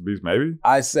from MrBeast, maybe?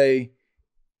 I say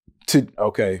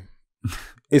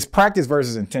it's practice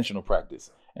versus intentional practice.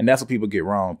 And that's what people get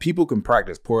wrong. People can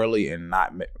practice poorly and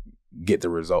not get the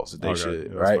results that they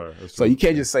should, right? So you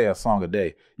can't just say a song a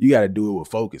day. You got to do it with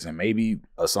focus. And maybe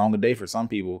a song a day for some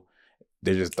people,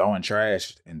 they're just throwing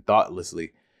trash and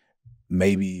thoughtlessly.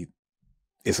 Maybe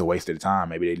it's a waste of time.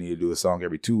 Maybe they need to do a song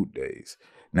every 2 days.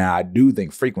 Now, I do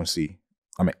think frequency,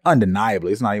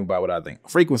 undeniably, it's not even about what I think.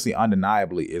 Frequency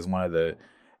undeniably is one of the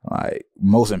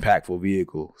most impactful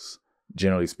vehicles,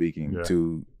 generally speaking,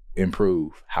 to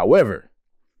improve. However,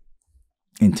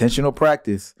 intentional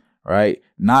practice, right?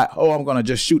 Not, I'm going to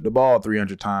just shoot the ball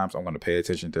 300 times. I'm going to pay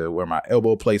attention to where my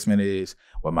elbow placement is,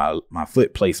 what my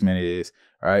foot placement is,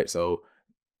 right? So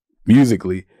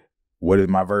musically, what does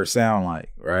my verse sound like,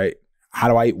 right?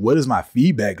 What does my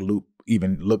feedback loop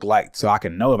even look like so I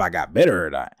can know if I got better or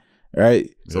not, right?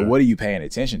 So what are you paying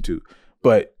attention to?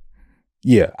 But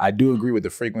yeah, I do agree with the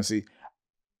frequency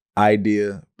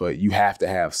idea, but you have to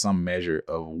have some measure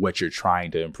of what you're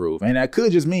trying to improve. And that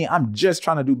could just mean I'm just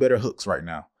trying to do better hooks right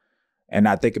now and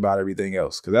not think about everything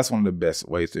else. Because that's one of the best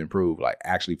ways to improve, like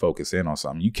actually focus in on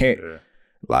something. You can't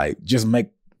like just make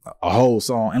a whole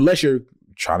song unless you're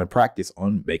trying to practice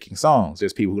on making songs.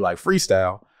 There's people who like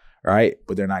freestyle, right?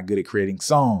 But they're not good at creating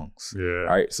songs. Yeah.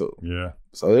 Right. So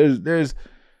so there's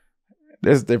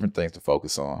different things to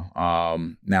focus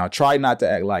on. Now try not to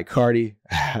act like Cardi.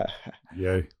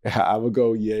 Yay. I would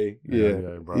go yay.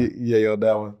 Yeah, bro. Yay on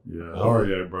that one. Yeah. Oh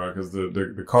yeah, bro. Because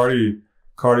the Cardi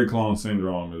clone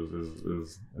syndrome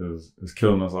is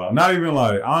killing us all. Not even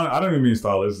like I don't even mean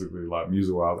stylistically, like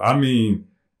music wise. I mean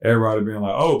everybody being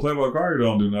like, oh, Playboy Cardi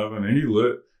don't do nothing and he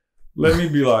lit. Let me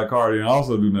be like Cardi and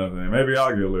also do nothing. And maybe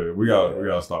I'll get lit. We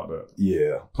gotta stop that.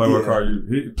 Yeah. Playboy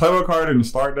Cardi didn't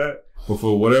start that, but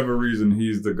for whatever reason,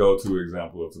 he's the go-to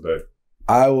example of today.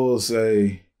 I will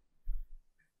say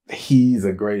he's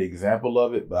a great example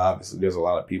of it, but obviously there's a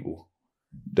lot of people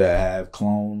that have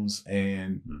clones,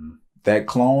 and that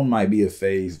clone might be a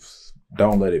phase.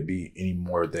 Don't let it be any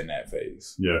more than that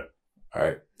phase. Yeah. All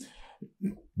right.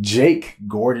 Jake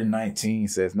Gordon 19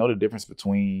 says, know the difference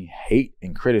between hate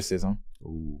and criticism.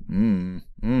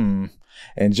 And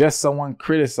just someone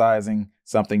criticizing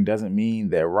something doesn't mean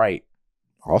they're right.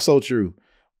 Also true,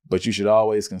 but you should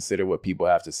always consider what people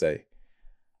have to say.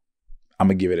 I'm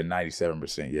going to give it a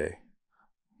 97% yay.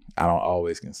 I don't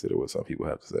always consider what some people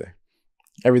have to say.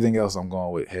 Everything else I'm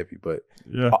going with heavy, but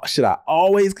should I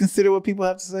always consider what people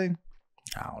have to say?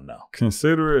 I don't know.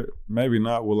 Consider it, maybe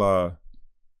not. Will I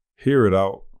hear it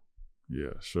out?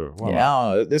 Yeah, sure. Why not? I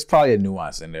don't know. There's probably a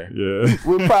nuance in there. Yeah.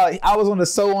 I was on the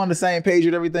same page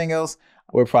with everything else.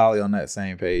 We're probably on that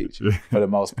same page for the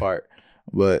most part.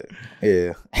 But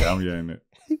yeah. I'm getting it.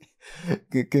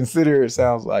 Consider it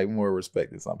sounds like more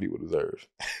respect than some people deserve.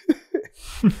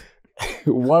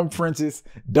 One Princess,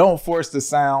 don't force the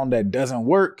sound that doesn't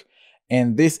work.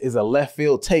 And this is a left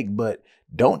field take, but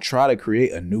don't try to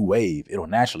create a new wave. It'll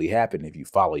naturally happen if you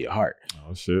follow your heart.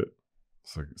 Oh shit.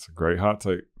 It's a great hot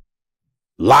take.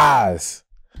 Lies.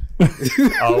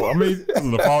 I mean,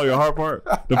 the follow your heart part.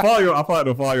 I feel like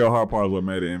the follow your heart part is what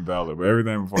made it invalid, but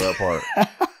everything before that part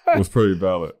was pretty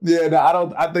valid. Yeah,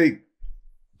 no, I think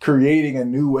creating a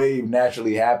new wave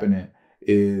naturally happening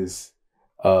is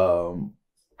I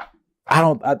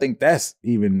think that's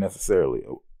even necessarily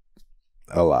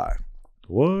a lie.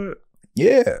 What?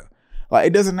 Yeah. Like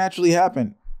it doesn't naturally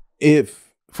happen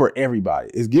for everybody.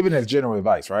 It's given as general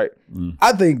advice, right?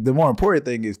 I think the more important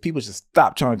thing is people should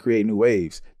stop trying to create new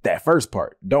waves. That first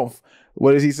part.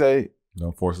 What does he say?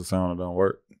 Don't force a sound that don't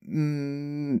work.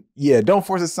 Yeah, don't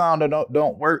force a sound that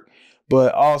don't work,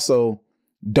 but also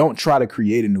don't try to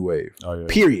create a new wave. Oh, yeah.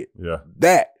 Period. Yeah.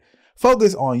 That.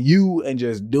 Focus on you and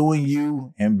just doing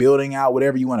you and building out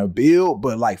whatever you want to build,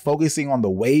 but like focusing on the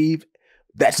wave,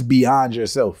 that's beyond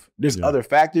yourself. There's other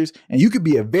factors, and you could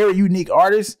be a very unique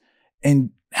artist and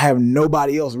have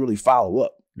nobody else really follow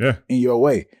up in your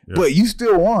way. Yeah. But you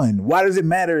still won. Why does it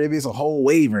matter if it's a whole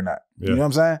wave or not? You know what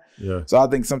I'm saying? Yeah. So I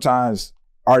think sometimes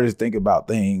artists think about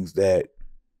things that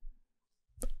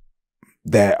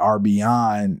are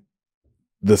beyond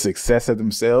the success of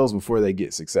themselves before they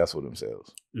get successful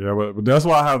themselves. Yeah, but that's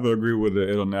why I have to agree with the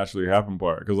it'll naturally happen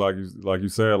part. Because like you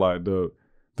said, like the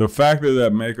factor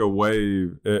that make a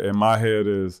wave in my head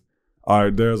is, all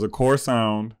right, there's a core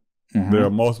sound. There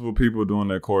are multiple people doing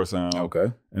that core sound.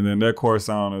 Okay. And then that core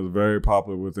sound is very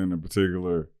popular within a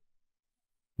particular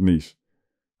niche.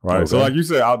 Right. Okay. So like you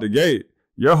said, out the gate,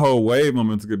 your whole wave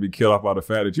momentum could be killed off by the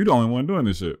fact that you're the only one doing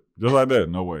this shit. Just like that,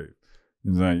 no wave.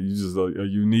 You know what I'm saying? You're just a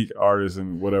unique artist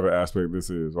in whatever aspect this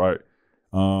is, right?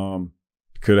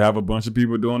 Could have a bunch of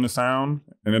people doing the sound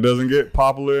and it doesn't get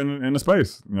popular in the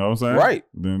space. You know what I'm saying? Right.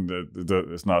 Then it's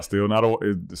still not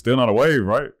a wave,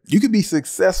 right? You could be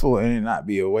successful and it not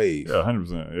be a wave. Yeah,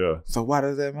 100%. Yeah. So why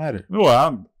does that matter? Well, I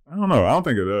don't know. I don't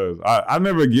think it does. I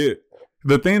never get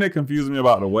the thing that confuses me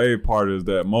about the wave part is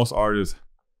that most artists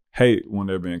hate when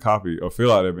they're being copied or feel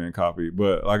like they're being copied.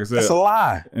 But like I said, that's a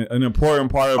lie. An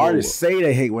important part of artists say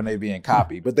they hate when they're being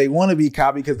copied, but they want to be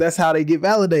copied because that's how they get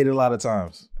validated a lot of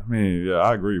times. I mean, yeah,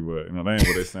 I agree, but that ain't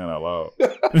what they saying out loud.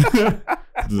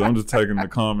 I'm just taking the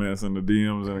comments and the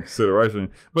DMs into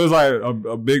consideration. But it's like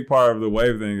a big part of the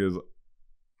wave thing is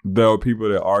there are people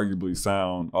that arguably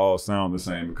all sound the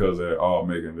same because they're all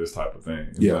making this type of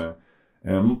thing. You know?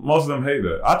 And most of them hate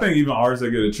that. I think even artists that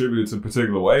get attributed to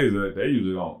particular ways that they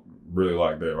usually don't really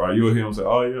like that, right? You'll hear them say,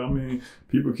 oh yeah, I mean,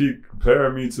 people keep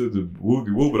comparing me to the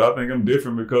Woogie Woo, but I think I'm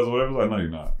different because of whatever. It's like, no, you're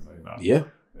not. No, you're not. Yeah.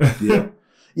 Yeah.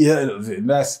 Yeah,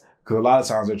 that's because a lot of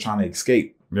times they're trying to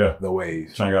escape the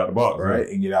wave. Trying to get out the box. Right?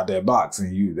 And get out that box.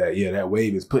 And that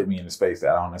wave is putting me in a space that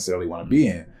I don't necessarily want to be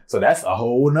in. So that's a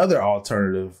whole another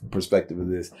alternative perspective of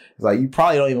this. It's like you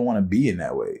probably don't even want to be in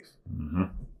that wave.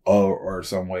 Or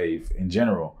some wave in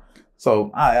general.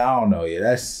 So I don't know. Yeah,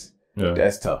 that's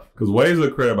tough. Because waves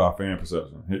are created by fan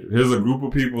perception. Here's a group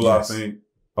of people I think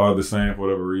are the same for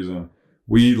whatever reason.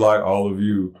 We, like all of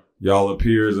you, y'all are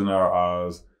peers in our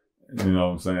eyes. You know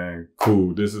what I'm saying?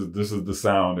 Cool. This is the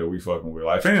sound that we fucking with.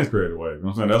 Like fans create a wave. You know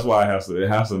what I'm saying? That's why it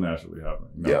has to naturally happen.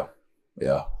 You know?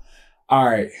 Yeah. All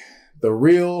right. The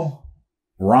real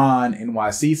Ron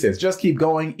NYC says, just keep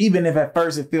going. Even if at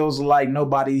first it feels like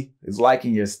nobody is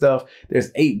liking your stuff,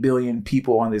 there's 8 billion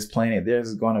people on this planet.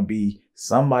 There's going to be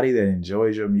somebody that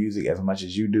enjoys your music as much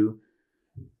as you do.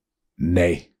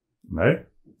 Nay.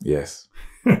 Yes.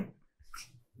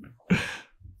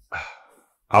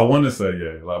 I want to say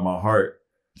yay. Like my heart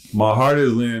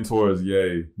is leaning towards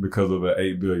yay because of the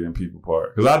 8 billion people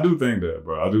part. Because I do think that,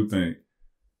 bro. I do think,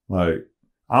 like,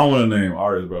 I don't want to name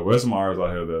artists, bro. But there's some artists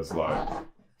out here that's like,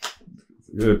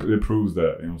 it proves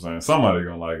that. You know what I'm saying? Somebody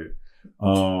gonna like it.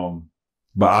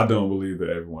 But I don't believe that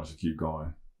everyone should keep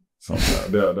going.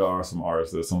 Sometimes there are some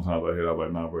artists that sometimes I hit. I'm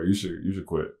like, nah, bro, you should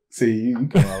quit. See, you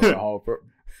come out with a whole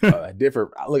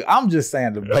different. Look, I'm just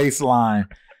saying the baseline.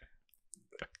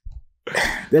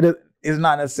 That is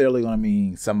not necessarily going to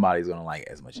mean somebody's going to like it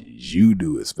as much as you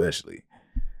do, especially.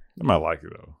 They might like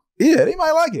it though. Yeah, they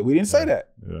might like it. We didn't say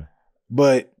that. Yeah.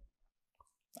 But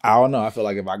I don't know. I feel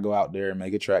like if I go out there and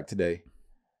make a track today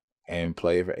and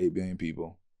play it for 8 billion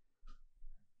people,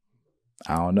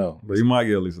 I don't know. But you might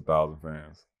get at least 1,000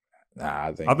 fans. Nah,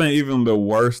 I think even the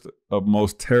worst of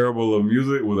most terrible of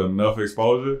music with enough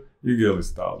exposure, you get at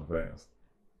least 1,000 fans.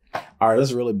 All right,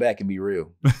 let's reel it back and be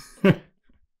real.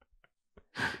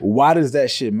 Why does that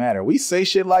shit matter? We say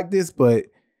shit like this, but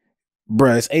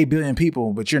bruh, it's 8 billion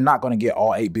people, but you're not going to get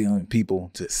all 8 billion people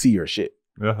to see your shit.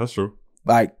 Yeah, that's true.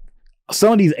 Like,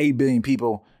 some of these 8 billion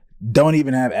people don't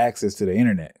even have access to the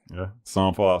internet. Yeah,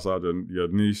 some fall outside your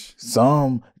niche.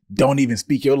 Some don't even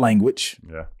speak your language.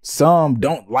 Yeah. Some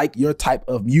don't like your type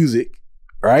of music,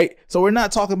 right? So we're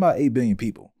not talking about 8 billion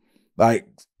people. Like,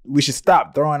 we should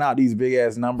stop throwing out these big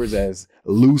ass numbers as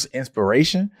loose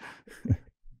inspiration.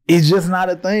 It's just not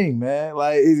a thing, man.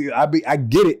 Like, I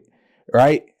get it,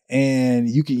 right? And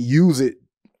you can use it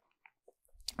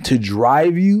to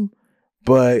drive you,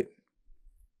 but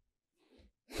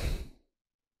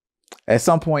at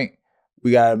some point,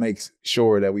 we got to make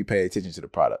sure that we pay attention to the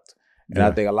product. And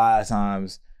I think a lot of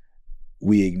times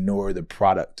we ignore the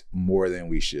product more than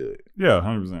we should. Yeah,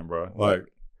 100%, bro. Like,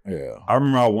 yeah. I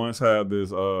remember I once had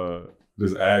this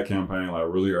ad campaign like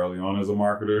really early on as a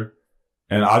marketer.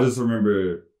 And I just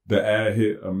remember the ad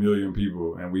hit 1 million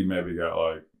people and we maybe got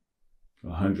like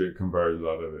 100 conversions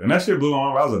out of it. And that shit blew my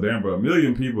mind. I was like, damn, bro, 1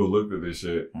 million people looked at this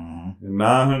shit. Mm-hmm. And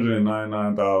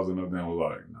 999,000 of them was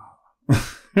like,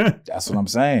 nah. That's what I'm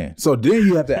saying. So then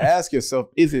you have to ask yourself,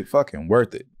 is it fucking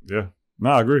worth it? Yeah. No,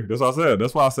 I agree. That's what I said.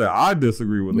 That's why I said I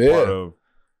disagree with the part of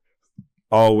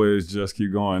always just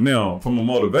keep going. Now, from a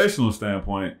motivational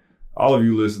standpoint, all of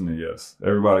you listening, yes,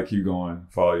 everybody keep going,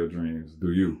 follow your dreams,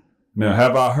 do you. Now,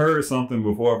 have I heard something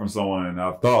before from someone and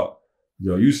I've thought,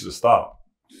 yo, you should stop?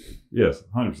 Yes,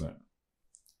 100%.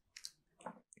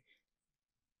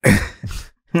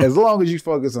 As long as you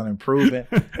focus on improving,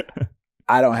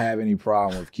 I don't have any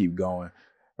problem with keep going.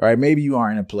 All right, maybe you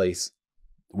aren't in a place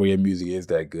where your music is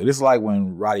that good. It's like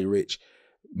when Roddy Ricch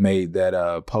made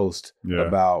that post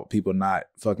about people not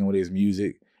fucking with his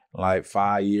music like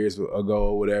 5 years ago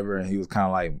or whatever, and he was kind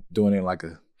of like doing it like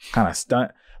a kind of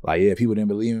stunt. Like, yeah, people didn't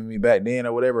believe in me back then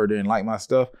or whatever, or didn't like my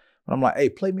stuff. But I'm like, hey,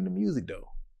 play me the music though.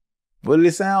 What did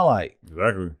it sound like?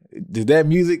 Exactly. Did that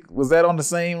music, was that on the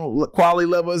same quality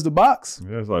level as the box?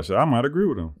 Yeah, it's like, shit, I might agree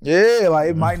with him. Yeah, like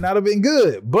it might not have been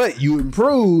good, but you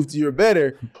improved, you're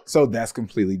better. So that's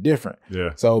completely different.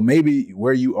 Yeah. So maybe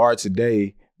where you are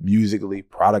today, musically,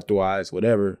 product-wise,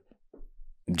 whatever,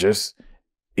 just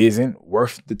isn't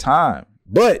worth the time.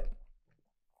 But,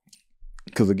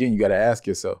 because again, you got to ask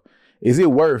yourself, is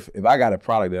it worth, if I got a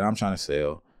product that I'm trying to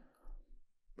sell,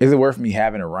 is it worth me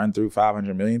having to run through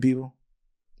 500 million people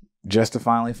just to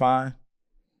finally find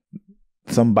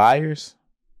some buyers?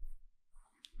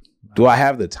 Do I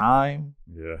have the time?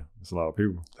 Yeah, it's a lot of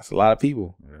people. That's a lot of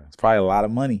people. Yeah. It's probably a lot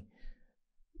of money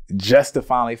just to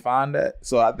finally find that.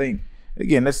 So I think,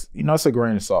 again, that's, it's a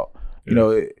grain of salt.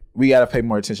 Yeah. We got to pay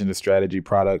more attention to strategy,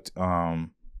 product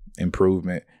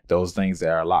improvement, those things that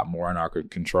are a lot more in our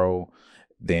control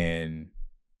than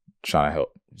trying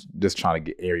to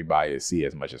get everybody to see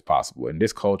as much as possible. And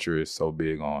this culture is so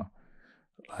big on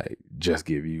Like, just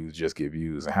get views, just get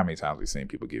views. And how many times we've seen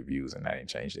people get views and that ain't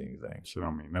changed anything? Shit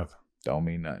don't mean nothing. Don't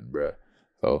mean nothing, bro.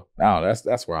 So now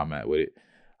that's where I'm at with it.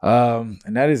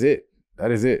 And that is it.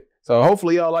 That is it. So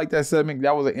hopefully y'all like that segment.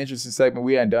 That was an interesting segment.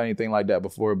 We hadn't done anything like that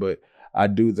before, but I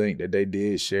do think that they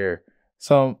did share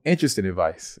some interesting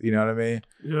advice. You know what I mean?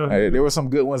 Yeah. There were some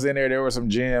good ones in there. There were some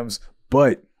gems.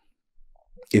 But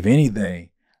if anything,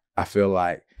 I feel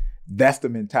like that's the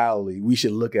mentality we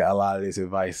should look at a lot of this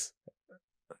advice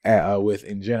with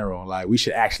in general. Like, we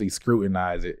should actually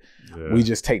scrutinize it. Yeah. We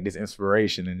just take this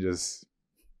inspiration and just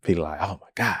be like, oh my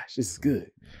gosh, this is good.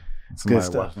 It's Somebody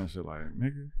good stuff. watching that shit like,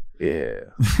 nigga. Yeah.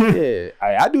 Yeah.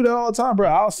 I do that all the time, bro.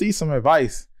 I'll see some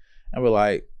advice and be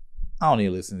like, I don't need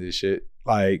to listen to this shit.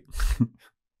 Like,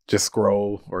 just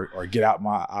scroll or get out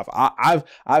my.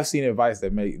 I've seen advice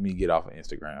that make me get off of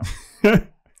Instagram,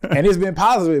 and it's been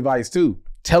positive advice too,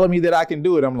 telling me that I can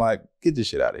do it. I'm like, get this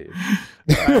shit out of here.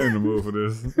 I ain't in the mood for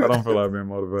this. I don't feel like being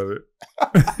motivated.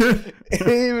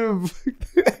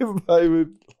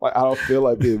 Like, I don't feel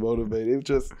like being motivated. It's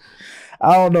just,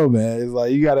 I don't know, man. It's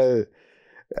like you gotta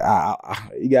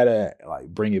like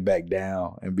bring it back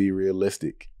down and be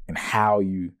realistic in how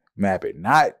you map it.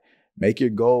 Not make your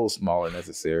goals smaller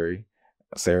necessarily.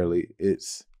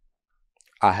 It's,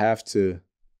 I have to,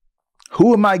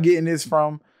 who am I getting this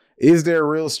from? Is there a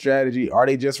real strategy? Are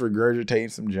they just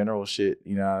regurgitating some general shit?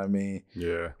 You know what I mean?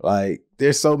 Yeah. Like,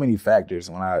 there's so many factors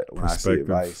when I see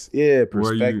advice. Yeah,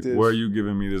 perspective. Where are you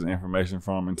giving me this information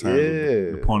from in terms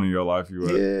of the point in your life you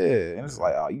at? Yeah, and it's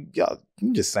like, oh, you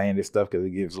just saying this stuff because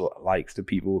it gives likes to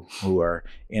people who are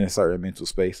in a certain mental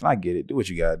space. And I get it. Do what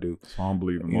you gotta do. So I don't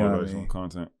believe in motivational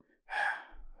content.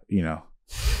 You know,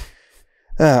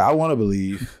 I want to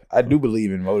believe. I do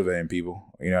believe in motivating people.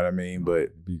 You know what I mean?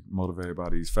 But be motivated by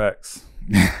these facts.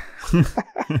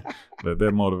 Let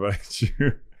that motivate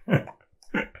you.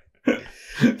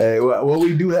 Hey, well,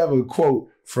 we do have a quote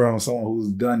from someone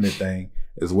who's done the thing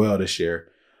as well to share.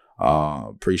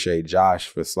 Appreciate Josh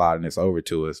for sliding this over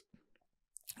to us.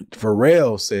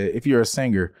 Pharrell said, if you're a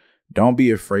singer, don't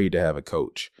be afraid to have a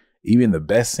coach. Even the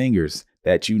best singers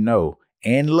that you know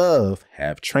and love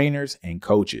have trainers and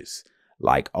coaches.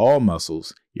 Like all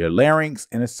muscles, your larynx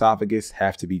and esophagus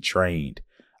have to be trained.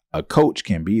 A coach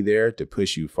can be there to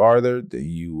push you farther than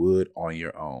you would on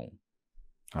your own.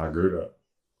 I agree with that.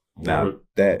 Now,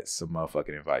 that's some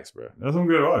motherfucking advice, bro. That's some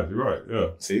good advice. You're right. Yeah.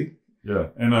 See? Yeah.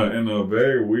 In a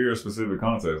very weird, specific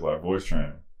context, like voice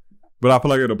training. But I feel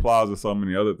like it applies to so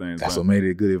many other things. That's what made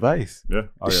it good advice. Yeah.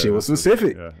 The shit was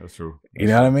specific. Yeah, that's true. You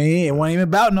know what I mean? It wasn't even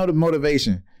about no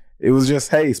motivation. It was just,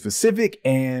 hey, specific,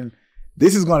 and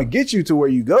this is going to get you to where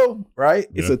you go, right?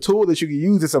 Yeah. It's a tool that you can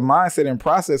use. It's a mindset and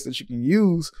process that you can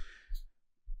use.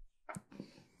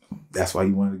 That's why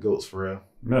you wanted the GOATs, for real.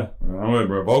 Yeah. I'm with,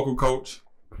 bro. Vocal coach,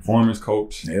 performance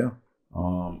coach. Yeah.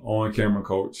 On-camera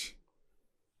coach,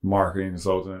 marketing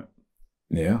consultant.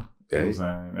 Yeah. You know what I'm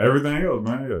saying? Everything else,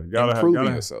 man. Yeah. You gotta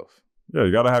Improving yourself. Yeah,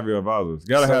 you gotta have your advisors. You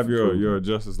gotta have your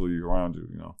Justice League around you,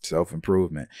 you know.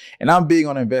 Self-improvement. And I'm big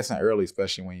on investing early,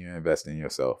 especially when you invest in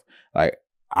yourself. Like,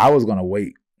 I was gonna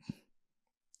wait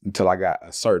until I got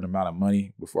a certain amount of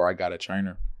money before I got a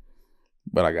trainer.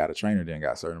 But I got a trainer, then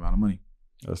got a certain amount of money.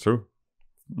 That's true.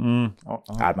 I'm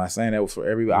not saying that was for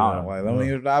everybody.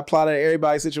 I apply that to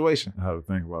everybody's situation. I have to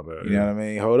think about that. You know what I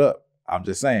mean? Hold up. I'm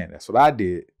just saying that's what I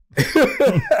did.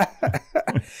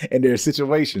 And there are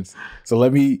situations. So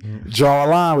let me draw a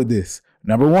line with this.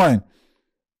 Number one,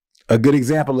 a good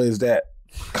example is that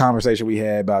conversation we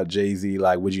had about Jay-Z,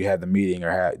 like, would you have the meeting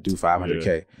or do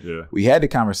 500K? Yeah. We had the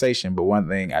conversation, but one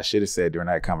thing I should have said during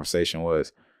that conversation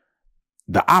was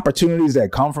the opportunities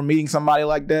that come from meeting somebody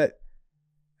like that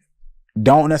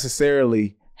don't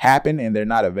necessarily happen, and they're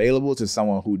not available to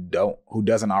someone who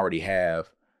doesn't already have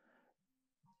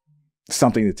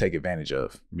something to take advantage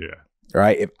of. Yeah.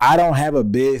 Right. If I don't have a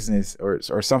business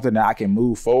or something that I can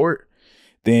move forward,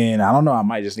 then I don't know. I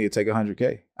might just need to take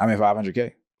 100K. I mean,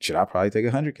 500K. Should I probably take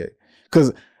 100K?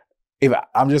 Because if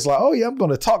I'm just like, oh yeah, I'm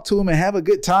going to talk to him and have a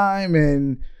good time,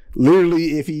 and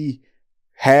literally, if he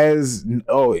says,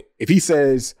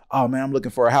 oh man, I'm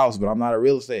looking for a house, but I'm not a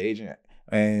real estate agent,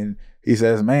 and he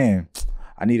says, man,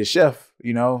 I need a chef,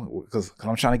 you know, because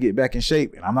I'm trying to get back in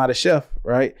shape, and I'm not a chef,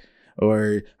 right?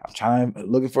 Or I'm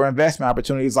looking for investment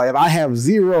opportunities. Like, if I have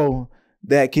zero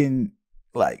that can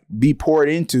like be poured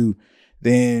into,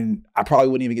 then I probably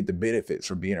wouldn't even get the benefits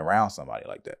from being around somebody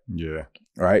like that. Yeah.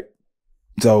 Right.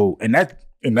 So, and that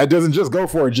doesn't just go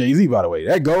for a Jay-Z, by the way.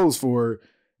 That goes for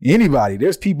anybody.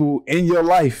 There's people in your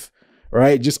life,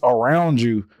 right, just around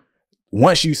you.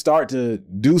 Once you start to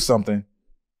do something,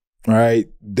 right,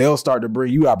 they'll start to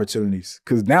bring you opportunities,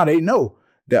 because now they know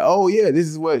that, oh yeah, this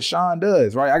is what Sean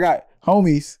does, right? I got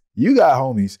homies, you got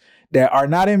homies that are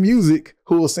not in music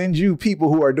who will send you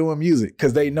people who are doing music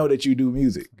because they know that you do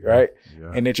music, right?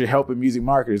 Yeah. And that you're helping music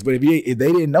marketers. But if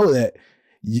they didn't know that,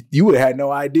 you would have had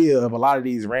no idea of a lot of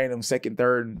these random second,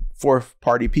 third, fourth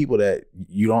party people that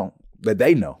that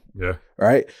they know. Yeah.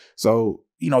 Right. So,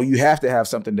 you have to have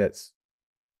something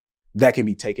that can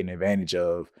be taken advantage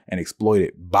of and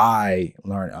exploited by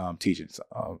teaching,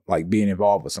 like being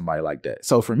involved with somebody like that.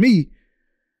 So for me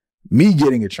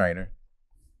getting a trainer,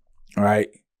 all right,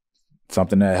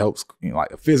 something that helps,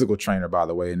 like a physical trainer, by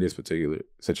the way, in this particular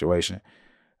situation,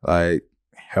 like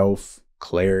health,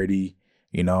 clarity,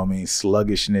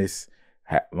 sluggishness.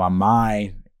 My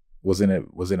mind was in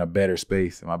a better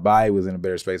space. My body was in a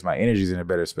better space. My energy's in a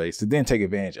better space to then take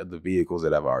advantage of the vehicles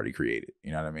that I've already created.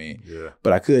 You know what I mean? Yeah.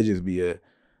 But I could just be a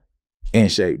in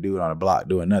shape dude on a block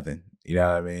doing nothing. You know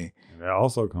what I mean? That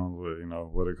also comes with,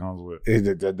 what it comes with.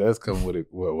 That does come with it,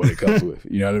 what it comes with.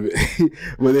 You know what I mean?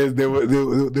 But there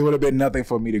would have been nothing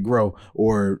for me to grow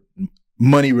or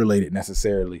money related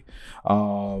necessarily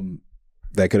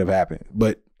that could have happened.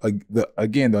 But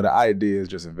again, though, the idea is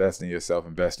just invest in yourself.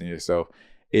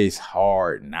 It's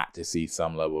hard not to see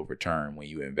some level of return when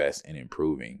you invest in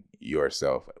improving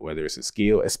yourself, whether it's a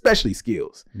skill, especially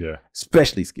skills. Yeah.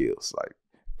 Especially skills, like,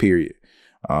 period.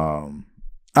 All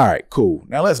right, cool.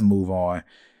 Now let's move on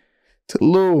to a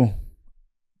little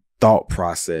thought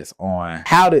process on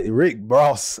how did Rick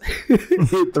Ross hit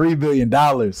 $3 billion?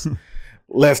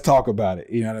 Let's talk about it.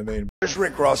 You know what I mean? Where's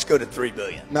Rick Ross go to $3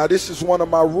 billion? Now, this is one of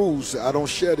my rules. I don't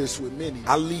share this with many.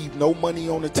 I leave no money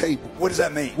on the table. What does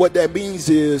that mean? What that means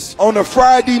is, on a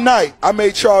Friday night, I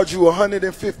may charge you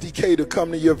 $150K to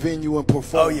come to your venue and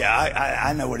perform. Oh, yeah,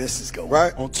 I know where this is going.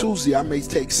 Right? On Tuesday, I may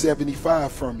take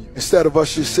 75 from you. Instead of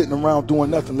us just sitting around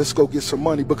doing nothing, let's go get some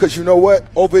money. Because you know what?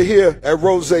 Over here at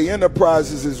Rose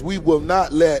Enterprises is we will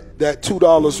not let that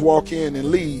 $2 walk in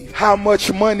and leave. How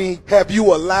much money have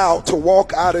you allowed to walk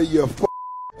out of your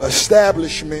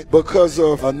establishment because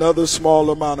of another small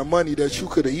amount of money that you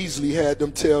could have easily had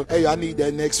them tell, hey, I need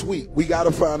that next week. We got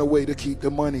to find a way to keep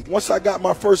the money. Once I got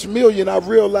my first million, I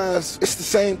realized it's the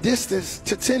same distance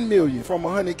to 10 million from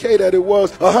 100K that it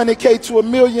was 100K to a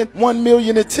million, 1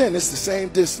 million to 10. It's the same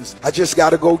distance. I just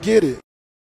got to go get it.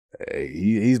 Hey,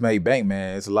 he's made bank,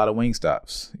 man. It's a lot of wing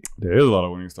stops. There is a lot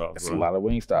of wing stops. It's a lot of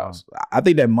wing stops. I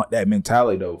think that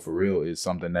mentality, though, for real, is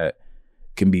something that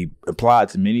can be applied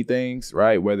to many things,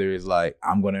 right? Whether it's like,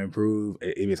 I'm going to improve.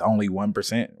 If it's only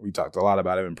 1%, we talked a lot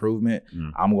about improvement.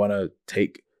 I'm going to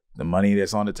take the money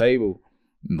that's on the table,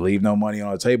 leave no money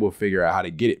on the table, figure out how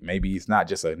to get it. Maybe it's not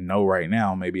just a no right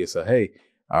now. Maybe it's a, hey,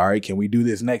 all right, can we do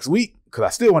this next week? Because I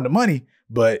still want the money,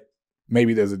 but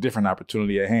maybe there's a different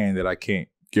opportunity at hand that I can't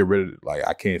get rid of. Like,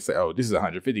 I can't say, oh, this is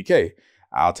 150K.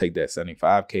 I'll take that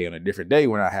 75K on a different day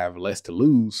when I have less to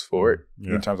lose for it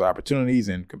in terms of opportunities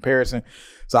and comparison.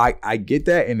 So I get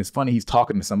that. And it's funny, he's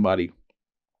talking to somebody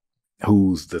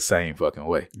who's the same fucking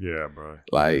way. Yeah, bro.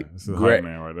 Like, this is a hype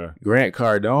man right there. Grant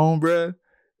Cardone, bro.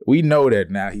 We know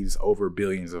that now he's over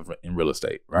billions in real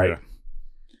estate, right? Yeah.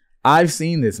 I've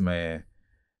seen this man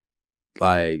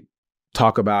like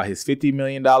talk about his $50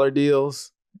 million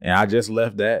deals, and I just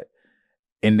left that,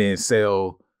 and then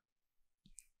sell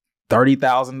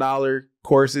 $30,000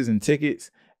 courses and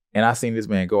tickets, and I seen this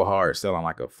man go hard selling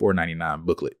like a $4.99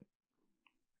 booklet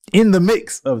in the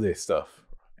mix of this stuff.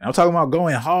 And I'm talking about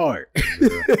going hard.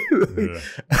 Yeah.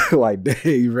 Like,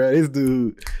 dang, bro, this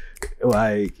dude,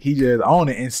 like, he just own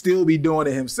it and still be doing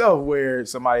it himself, where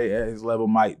somebody at his level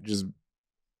might just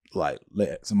like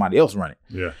let somebody else run it.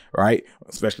 Yeah. Right?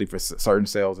 Especially for certain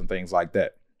sales and things like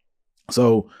that.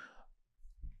 So,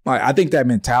 like, I think that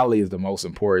mentality is the most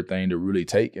important thing to really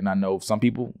take. And I know some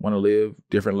people want to live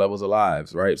different levels of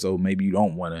lives, right? So maybe you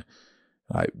don't want to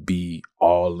like be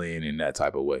all in that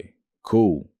type of way.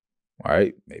 Cool. All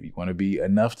right. Maybe you want to be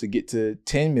enough to get to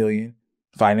 10 million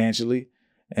financially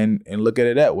and look at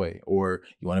it that way. Or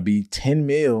you want to be 10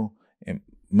 mil in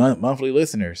monthly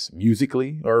listeners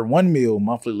musically, or 1 mil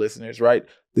monthly listeners, right?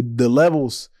 The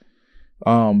levels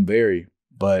vary,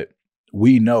 but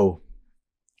we know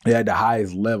at the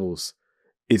highest levels,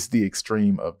 it's the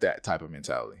extreme of that type of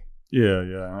mentality. Yeah,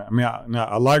 yeah. I mean,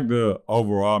 I like the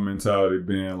overall mentality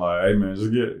being like, hey, man,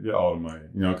 just get all the money.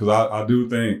 You know, because I do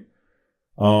think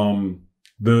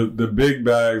the big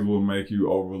bags will make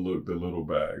you overlook the little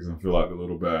bags and feel like the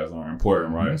little bags aren't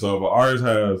important, right? Mm-hmm. So if an artist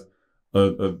has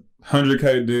a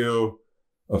 100K deal,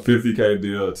 a 50K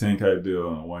deal, a 10K deal,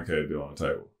 and a 1K deal on the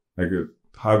table, they could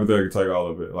hypothetically take all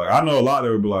of it. Like, I know a lot that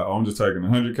would be like, oh, I'm just taking the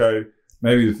 100K,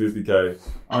 maybe the 50K.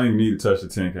 I don't even need to touch the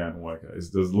 10K and the 1K. It's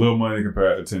just little money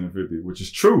compared to 10 and 50, which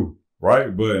is true.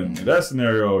 right? But in that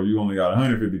scenario, you only got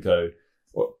 150K.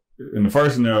 Well, in the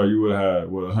first scenario, you would have had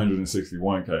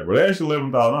 161K. But they actually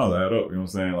 $11,000 add up. You know what I'm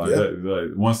saying? Like,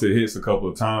 like once it hits a couple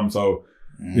of times, so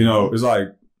you know, it's like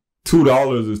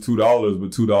 $2 is $2,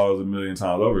 but $2 a million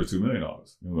times over is $2 million. You know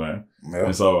what I'm saying? Yeah.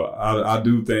 And so I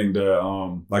do think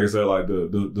that, like I said, like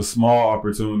the small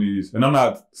opportunities, and I'm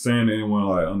not saying to anyone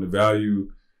like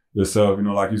undervalue yourself, you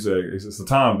know, like you said, it's a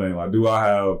time thing. Like, do I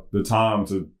have the time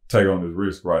to take on this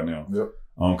risk right now?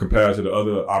 Yep. Compared to the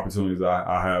other opportunities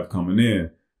I have coming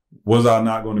in, was I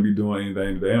not going to be doing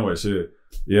anything today anyway? Shit.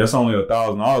 Yeah, it's only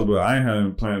 $1,000, but I ain't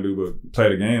having plan to do but play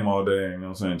the game all day, you know what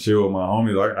I'm saying, chill with my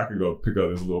homies. Like, I could go pick up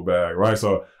this little bag, right?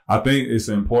 So I think it's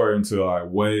important to like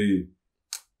weigh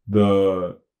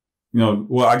the, you know,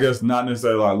 well, I guess not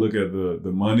necessarily like look at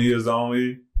the money as the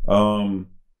only,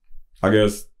 I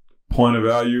guess, point of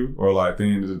value or like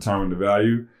thing to determine the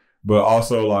value, but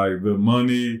also like the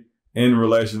money in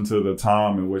relation to the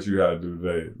time and what you had to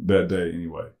do that day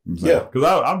anyway. You know yeah.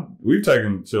 Cause we've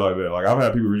taken shit like that. Like I've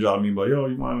had people reach out to me like, yo,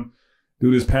 you want to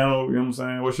do this panel? You know what I'm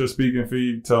saying? What's your speaking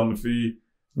fee? Tell them the fee. You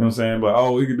know what I'm saying? But,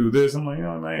 oh, we could do this. I'm like, you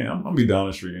know, man, I'm going to be down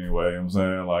the street anyway. You know what I'm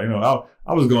saying? Like, you know,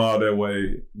 I was going out that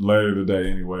way later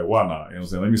today anyway. Why not? You know what I'm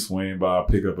saying? Let me swing by,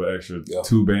 pick up an extra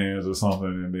 2 bands or something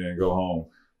and then go home.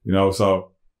 You know,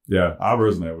 so yeah, I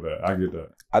resonate with that. I get that.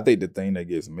 I think the thing that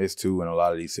gets missed too in a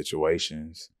lot of these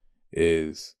situations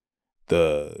is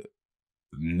the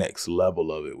next level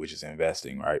of it, which is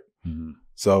investing, right? Mm-hmm.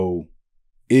 So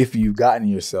if you've gotten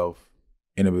yourself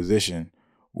in a position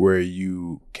where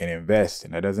you can invest,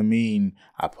 and that doesn't mean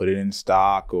I put it in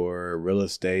stock or real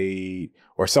estate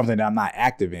or something that I'm not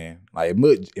active in. Like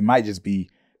it might just be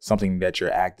something that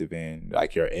you're active in,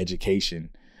 like your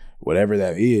education, whatever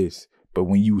that is. But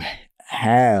when you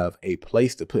have a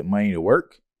place to put money to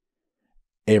work,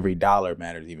 every dollar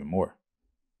matters even more.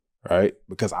 Right?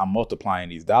 Because I'm multiplying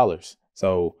these dollars.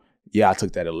 So yeah, I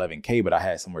took that 11K, but I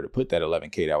had somewhere to put that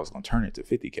 11K that was going to turn into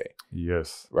 50K.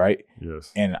 Yes. Right?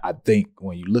 Yes. And I think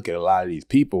when you look at a lot of these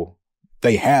people,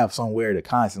 they have somewhere to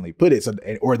constantly put it. So,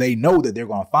 or they know that they're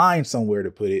going to find somewhere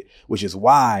to put it, which is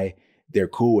why they're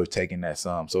cool with taking that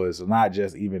sum. So it's not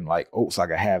just even like, oh, so I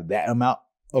can have that amount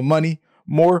of money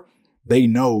more. They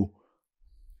know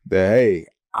that, hey,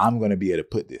 I'm going to be able to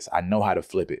put this. I know how to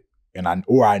flip it. And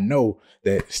I know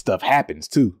that stuff happens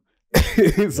too.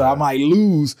 So I might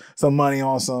lose some money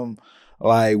on some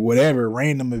like whatever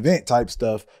random event type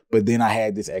stuff, but then I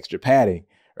had this extra padding,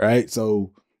 right?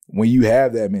 So when you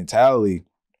have that mentality,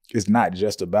 it's not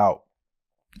just about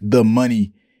the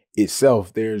money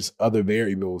itself. There's other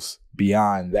variables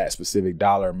beyond that specific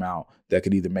dollar amount that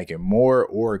could either make it more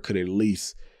or it could at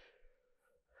least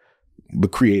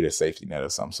create a safety net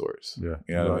of some sorts. Yeah.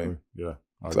 You know what I mean? Yeah.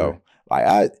 So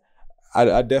like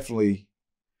I definitely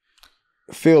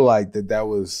feel like that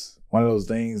was one of those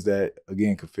things that,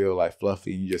 again, could feel like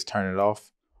fluffy and you just turn it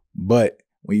off. But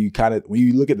when you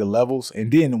look at the levels, and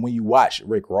then when you watch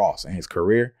Rick Ross and his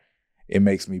career, it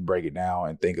makes me break it down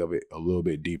and think of it a little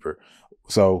bit deeper.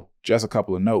 So just a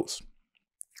couple of notes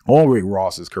on Rick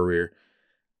Ross's career.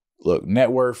 Look,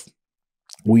 net worth,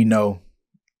 we know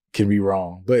can be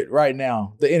wrong. But right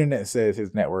now, the internet says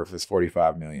his net worth is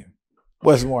 $45 million.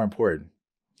 What's more important?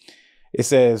 It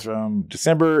says from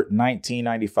December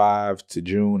 1995 to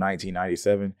June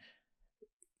 1997,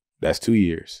 that's 2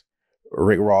 years,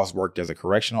 Rick Ross worked as a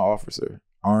correctional officer,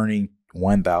 earning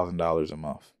 $1,000 a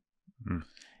month.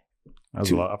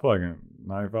 That's a lot. I feel like in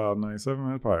 95, 97,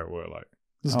 that's probably what, like...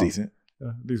 It's decent.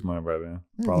 Yeah, decent money back then,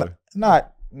 probably.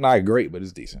 Not great, but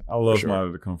it's decent. I would love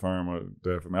somebody to confirm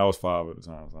that for me. I was 5 at the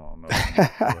time, so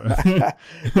I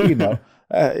don't know.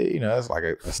 It's like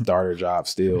a starter job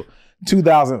still.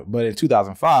 But in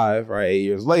 2005, right, 8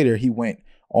 years later, he went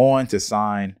on to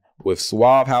sign with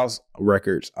Suave House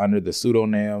Records under the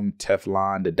pseudonym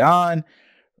Teflon Da Don.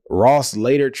 Ross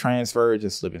later transferred to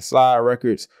Slip and Slide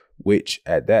Records, which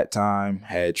at that time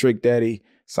had Trick Daddy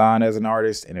signed as an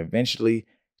artist, and eventually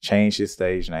changed his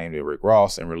stage name to Rick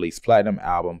Ross and released platinum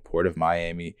album Port of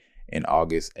Miami in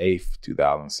August 8th,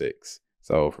 2006.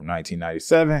 So from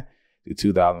 1997 to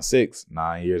 2006,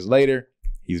 9 years later,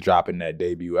 he's dropping that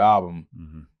debut album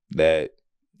that,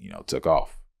 took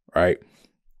off, right?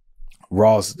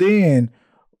 Ross then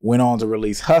went on to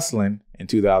release Hustlin' in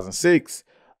 2006.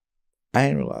 I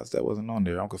didn't realize that wasn't on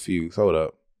there. I'm confused. Hold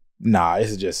up. Nah,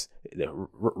 this is just,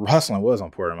 Hustlin' was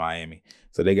on Port of Miami,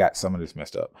 so they got some of this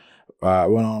messed up.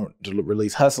 Went on to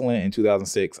release Hustlin' in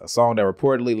 2006, a song that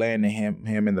reportedly landed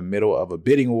him in the middle of a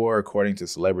bidding war, according to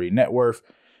Celebrity Net Worth.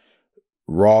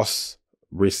 Ross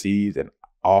received an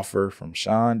offer from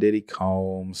Sean Diddy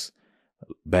Combs,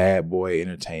 Bad Boy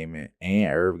Entertainment,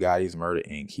 and Irv Gotti's Murder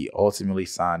Inc., he ultimately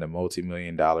signed a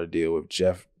multi-million-dollar deal with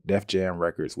Def Jam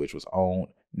Records, which was owned.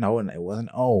 No, it wasn't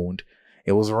owned.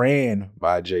 It was ran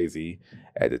by Jay-Z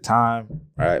at the time.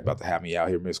 All right, about to have me out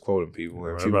here misquoting people.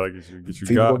 Right, about to get you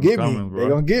people got gonna get me. coming, They're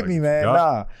gonna get me, man.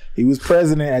 Nah, he was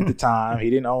president at the time. He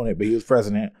didn't own it, but he was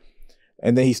president.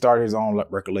 And then he started his own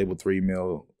record label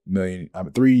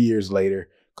 3 years later,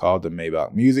 called the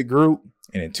Maybach Music Group.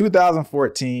 And in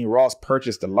 2014, Ross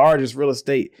purchased the largest real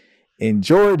estate in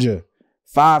Georgia,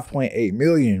 $5.8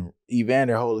 million,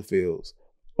 Evander Holyfield's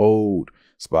old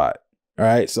spot. All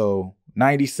right, so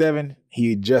 97, he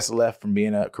had just left from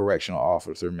being a correctional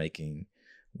officer, making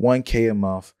 $1K a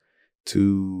month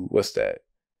to, what's that?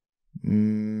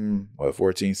 17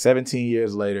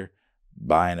 years later,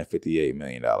 buying a $58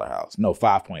 million house. No,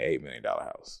 $5.8 million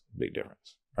house. Big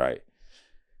difference, right?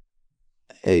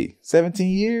 Hey, 17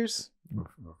 years?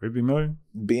 50 million?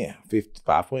 Being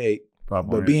 5.8.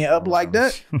 But being up like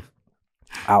that,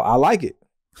 I like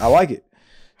it.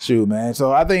 Shoot, man.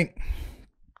 So I think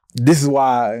this is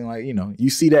why, like, you know, you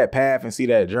see that path and see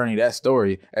that journey, that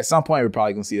story. At some point, we're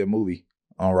probably gonna see a movie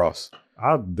on Ross.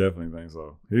 I definitely think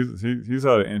so. He's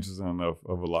had an interesting enough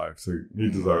of a life, so he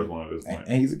deserves one of this.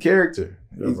 And he's a character.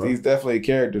 He's definitely a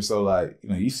character. So, like, you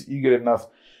know, you get enough,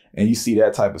 and you see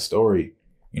that type of story,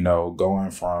 you know,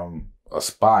 going from a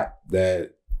spot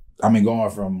that, I mean, going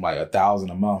from like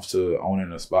 $1,000 a month to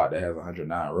owning a spot that has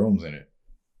 109 rooms in it.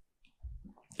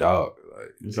 Dog. Like,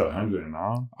 you said 109?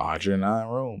 109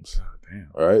 rooms. God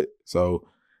damn. All right. So,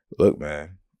 look,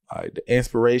 man, like, the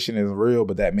inspiration is real,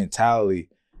 but that mentality,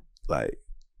 like,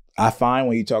 I find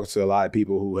when you talk to a lot of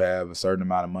people who have a certain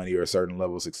amount of money or a certain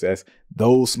level of success,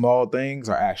 those small things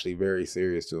are actually very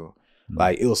serious to them. Mm-hmm.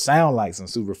 Like, it'll sound like some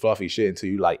super fluffy shit until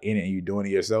you like in it and you're doing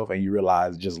it yourself, and you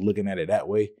realize just looking at it that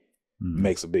way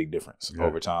makes a big difference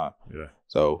over time. Yeah.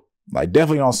 So, like,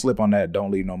 definitely don't slip on that.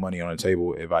 Don't leave no money on the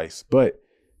table advice. But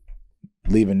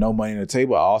leaving no money on the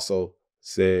table, I also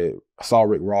said, I saw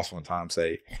Rick Ross one time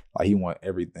say, like, he want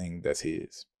everything that's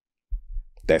his.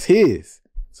 That's his.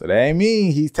 So that ain't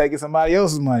mean he's taking somebody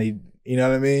else's money. You know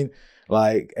what I mean?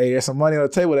 Like, hey, there's some money on the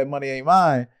table. That money ain't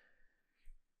mine.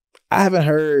 I haven't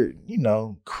heard, you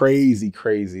know, crazy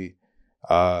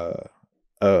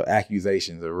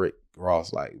accusations of Rick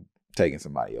Ross, like, taking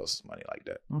somebody else's money like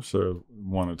that. I'm sure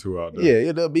one or two out there.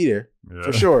 Yeah, they'll be there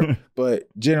for sure. But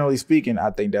generally speaking,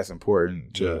 I think that's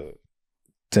important to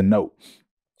note.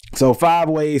 So 5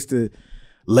 ways to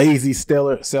lazy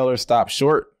seller stop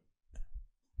short.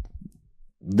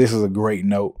 This is a great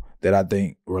note that I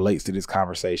think relates to this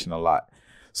conversation a lot.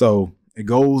 So it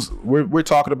goes, we're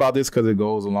talking about this because it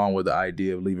goes along with the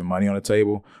idea of leaving money on the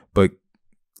table, but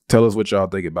tell us what y'all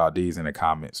think about these in the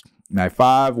comments. Now,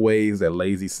 5 ways that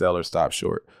lazy sellers stop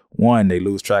short. 1, they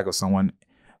lose track of someone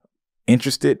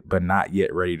interested but not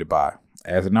yet ready to buy.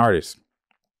 As an artist,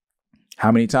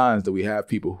 how many times do we have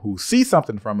people who see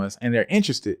something from us and they're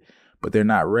interested, but they're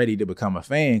not ready to become a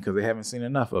fan because they haven't seen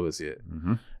enough of us yet?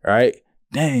 Mm-hmm. All right?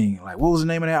 Dang, like, what was the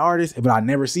name of that artist? But I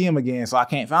never see him again, so I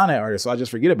can't find that artist, so I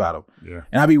just forget about him. Yeah.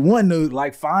 And I be wanting to,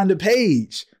 like, find the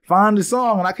page, find the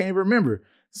song, and I can't even remember.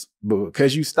 But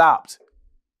because you stopped,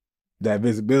 that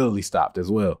visibility stopped as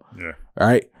well. Yeah. All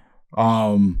right.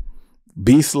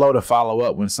 Be slow to follow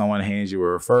up when someone hands you a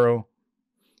referral.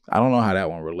 I don't know how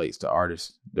that one relates to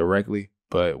artists directly,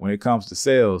 but when it comes to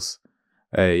sales,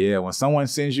 hey, yeah, when someone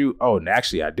sends you,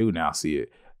 actually, I do now see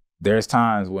it. There's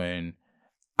times when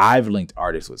I've linked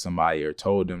artists with somebody or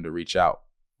told them to reach out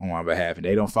on my behalf and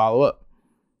they don't follow up.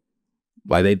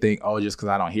 Like, they think, just because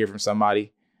I don't hear from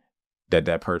somebody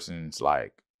that person's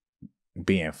like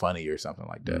being funny or something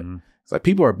like that. Mm-hmm. It's like,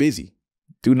 people are busy.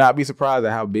 Do not be surprised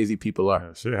at how busy people are.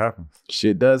 Yeah, shit happens.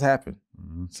 Shit does happen.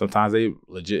 Mm-hmm. Sometimes they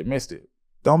legit missed it.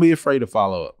 Don't be afraid to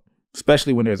follow up,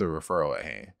 especially when there's a referral at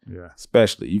hand. Yeah.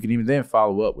 Especially. You can even then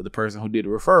follow up with the person who did the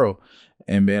referral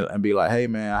and be like, hey,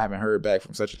 man, I haven't heard back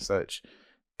from such and such.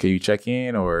 Can you check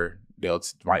in? Or they'll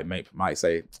might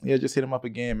say, yeah, just hit them up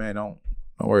again, man. Don't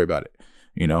worry about it.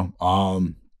 You know,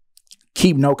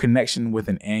 keep no connection with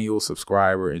an annual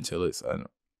subscriber until it's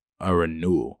a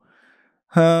renewal.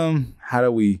 How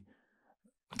do we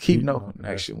keep no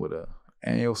connection with an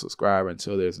annual subscriber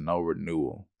until there's no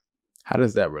renewal? How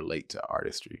does that relate to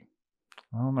artistry?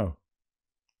 I don't know.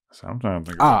 So I'm trying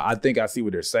to think. I think I see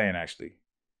what they're saying, actually.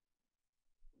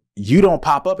 You don't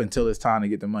pop up until it's time to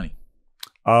get the money.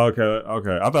 Oh,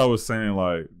 okay. I thought it was saying,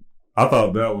 like, I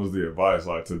thought that was the advice,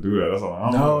 like, to do that. That's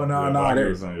all.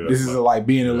 No. This is like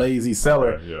being a lazy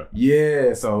seller. Okay,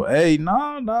 yeah. So, hey,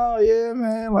 no, yeah,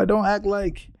 man. Like, don't act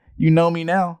like you know me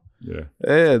now.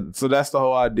 Yeah. So that's the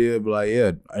whole idea. But like,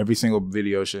 yeah, every single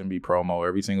video shouldn't be promo.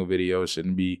 Every single video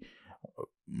shouldn't be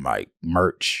like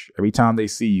merch. Every time they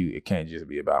see you, it can't just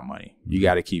be about money. You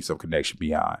got to keep some connection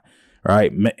behind,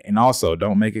 right? And also,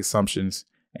 don't make assumptions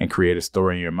and create a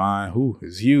story in your mind.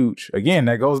 Is huge. Again,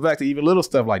 that goes back to even little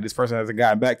stuff like this person hasn't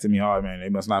gotten back to me. Oh man, they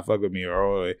must not fuck with me,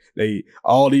 or they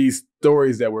all these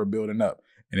stories that we're building up,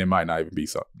 and it might not even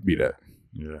be that.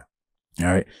 Yeah.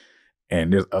 All right.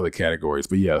 And there's other categories,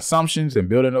 but yeah, assumptions and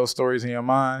building those stories in your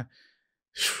mind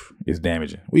is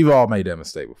damaging. We've all made that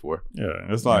mistake before. Yeah,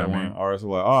 it's like when artists are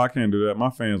like, "Oh, I can't do that. My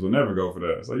fans will never go for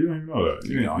that." So you don't even know that.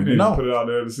 You don't even know. Put it out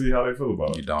there to see how they feel about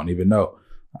it. You don't even know.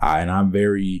 And I'm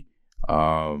very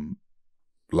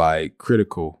like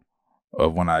critical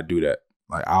of when I do that.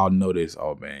 Like I'll notice,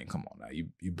 oh man, come on now,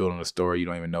 you building a story, you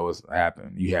don't even know what's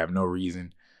happened. You have no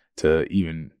reason to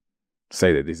even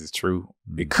say that this is true.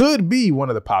 It could be one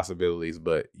of the possibilities,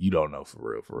 but you don't know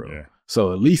for real. Yeah.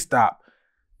 So at least stop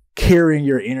carrying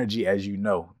your energy as you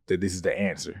know that this is the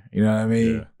answer. You know what I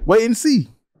mean? Yeah. Wait and see.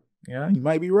 Yeah, you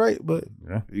might be right, but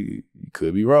you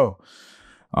could be wrong.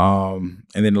 And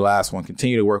then the last one,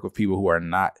 continue to work with people who are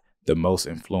not the most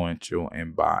influential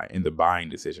in the buying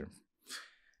decision.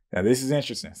 Now, this is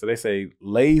interesting. So they say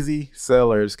lazy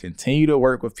sellers continue to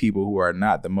work with people who are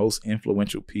not the most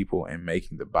influential people in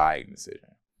making the buying decision.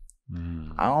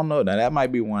 I don't know. Now, that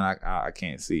might be one I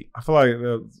can't see. I feel like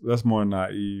that's more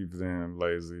naive than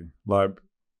lazy. Like,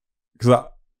 because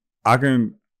I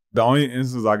can, the only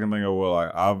instance I can think of where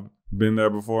like I've been there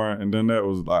before and done that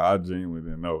was like I genuinely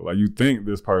didn't know. Like you think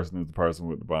this person is the person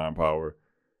with the buying power.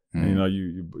 And, you know,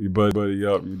 you buddy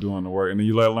up, you're doing the work. And then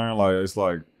you learn like it's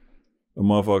like a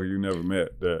motherfucker you never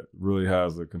met that really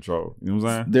has the control. You know what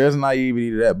I'm saying? There's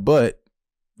naivety to that, but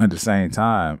at the same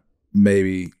time,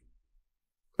 maybe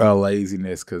a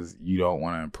laziness because you don't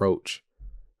want to approach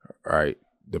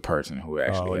the person who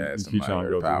actually has some power.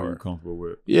 You're comfortable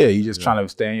with. Yeah, you're just trying to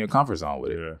stay in your comfort zone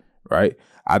with it. Yeah. Right?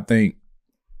 I think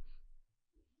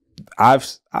I've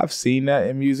seen that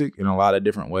in music in a lot of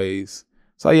different ways.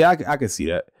 So yeah, I can see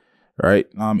that. Right?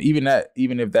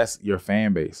 Even if that's your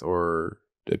fan base or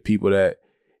the people that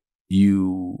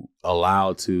you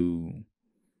allow to,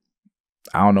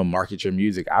 I don't know, market your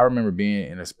music. I remember being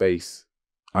in a space,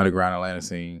 underground Atlanta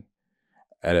scene,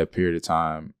 at a period of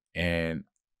time, and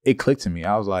it clicked to me.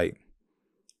 I was like,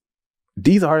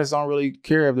 these artists don't really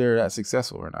care if they're that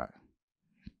successful or not.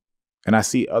 And I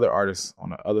see other artists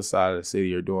on the other side of the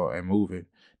city are doing and moving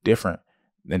different,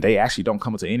 and they actually don't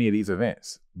come to any of these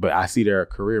events, but I see their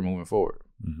career moving forward.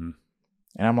 Mm-hmm.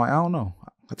 And I'm like, I don't know.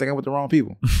 I think I'm with the wrong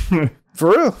people. For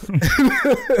real.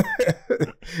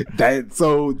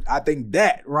 So I think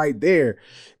that right there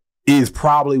is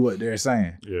probably what they're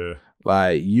saying. Yeah.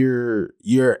 Like you're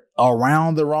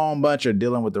around the wrong bunch or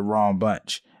dealing with the wrong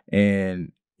bunch.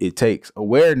 And it takes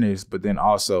awareness, but then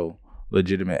also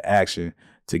legitimate action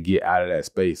to get out of that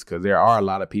space. Because there are a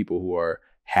lot of people who are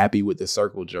happy with the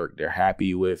circle jerk. They're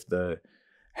happy with the,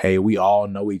 hey, we all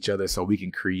know each other so we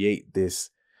can create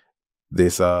this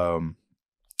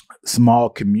small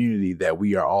community that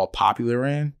we are all popular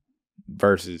in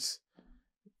versus,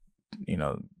 you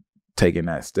know, taking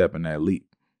that step and that leap.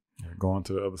 Yeah, going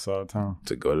to the other side of town.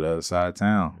 To go to the other side of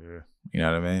town. Yeah. You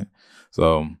know what I mean?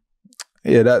 So,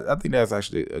 yeah, I think that's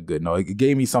actually a good note. It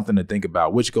gave me something to think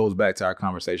about, which goes back to our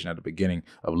conversation at the beginning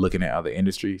of looking at other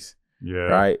industries. Yeah.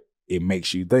 Right? It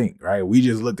makes you think, right? We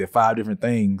just looked at 5 different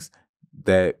things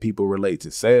that people relate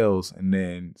to sales and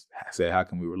then said, how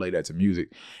can we relate that to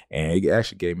music? And it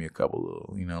actually gave me a couple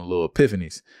of, little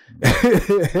epiphanies.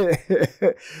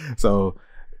 So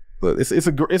look,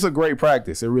 it's a great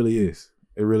practice. It really is.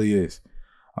 It really is.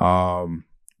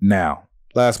 Now,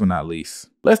 last but not least,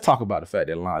 let's talk about the fact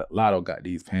that Latto got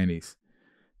these panties,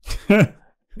 and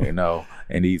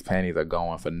these panties are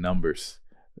going for numbers.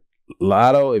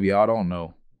 Latto, if y'all don't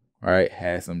know, right,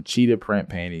 has some cheetah print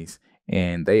panties,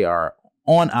 and they are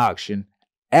on auction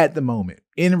at the moment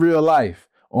in real life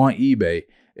on eBay.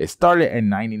 It started at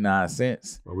 99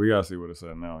 cents. Well, we gotta see what it's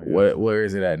at now. Yeah. Where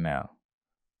is it at now?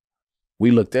 We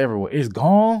looked everywhere. It's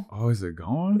gone. Oh, is it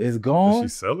gone? It's gone.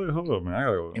 Did she sell it? Hold up, man. I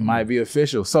gotta go. It might be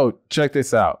official. So check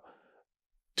this out.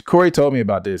 Kohrey told me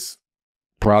about this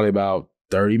probably about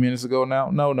 30 minutes ago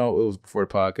now. No, it was before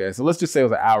the podcast. So let's just say it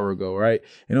was an hour ago, right?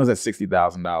 And it was at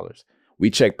 $60,000. We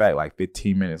checked back like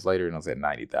 15 minutes later and it was at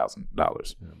 $90,000.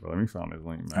 Yeah, but let me find this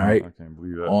link, man. All right. I can't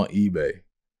believe that. On eBay.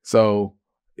 So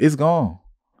it's gone.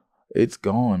 It's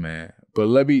gone, man. But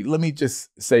let me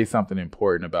just say something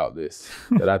important about this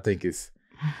that I think is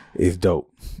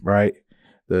dope, right?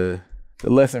 The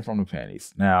lesson from the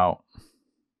panties. Now,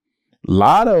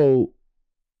 Latto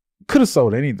could have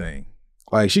sold anything.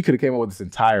 Like, she could have came up with this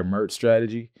entire merch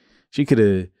strategy. She could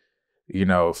have, you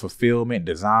know, fulfillment,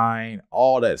 design,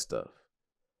 all that stuff.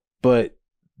 But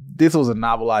this was a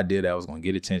novel idea that was going to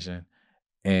get attention.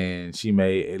 And she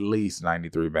made at least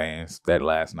 93 bands, that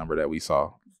last number that we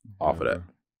saw off of that.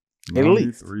 At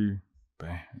least 93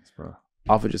 bands, bro.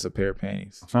 Off of just a pair of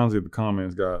panties. I'm trying to see if the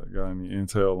comments got any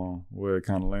intel on where it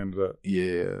kind of landed at.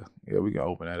 Yeah, we can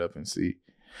open that up and see.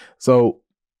 So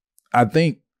I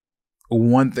think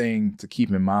one thing to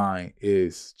keep in mind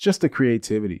is just the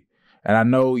creativity. And I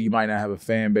know you might not have a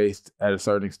fan base at a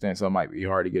certain extent, so it might be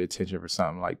hard to get attention for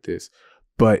something like this.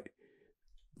 But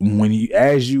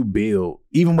as you build,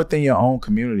 even within your own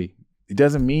community, it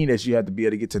doesn't mean that you have to be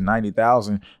able to get to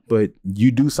 90,000, but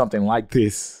you do something like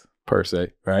this per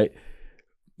se, right?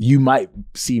 You might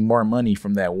see more money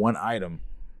from that one item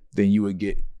than you would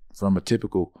get from a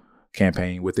typical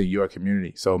campaign within your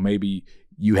community. So maybe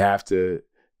you have to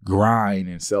grind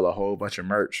and sell a whole bunch of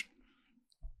merch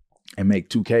and make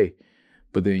 2K,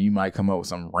 but then you might come up with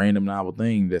some random novel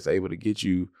thing that's able to get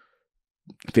you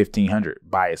 1,500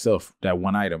 by itself, that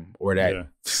one item or that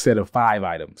set of 5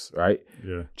 items, right?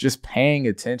 Yeah. Just paying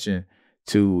attention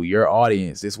to your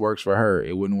audience. This works for her.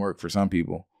 It wouldn't work for some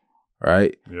people,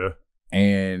 right? Yeah.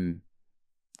 And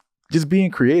just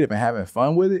being creative and having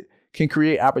fun with it can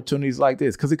create opportunities like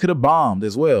this, because it could have bombed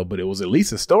as well, but it was at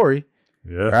least a story.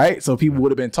 Yeah. Right. So people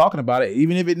would have been talking about it,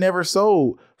 even if it never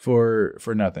sold for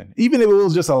nothing, even if it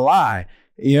was just a lie.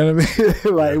 You know what I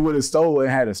mean? Like, it would have sold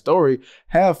and had a story.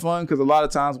 Have fun, because a lot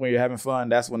of times when you're having fun,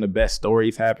 that's when the best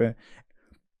stories happen.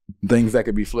 Things that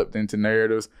could be flipped into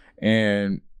narratives,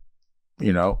 and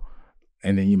you know,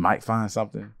 and then you might find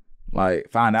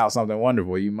out something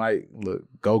wonderful. You might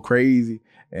go crazy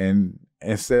and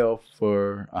sell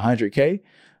for $100K.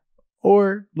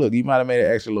 Or look, you might have made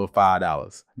an extra little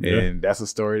 $5, and that's a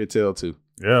story to tell too.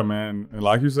 Yeah, man. And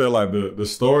like you said, like the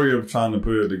story of trying to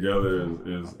put it together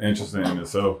is interesting in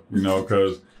itself, you know,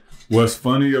 because what's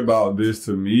funny about this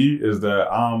to me is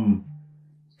that I'm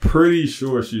pretty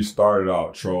sure she started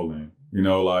out trolling, you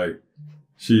know, like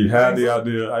she had the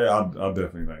idea. I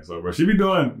definitely think so, but she be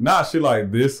doing not shit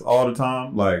like this all the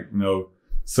time, like, you know,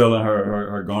 selling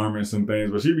her garments and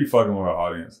things, but she be fucking with her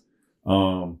audience.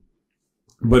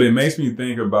 But it makes me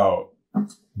think about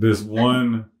this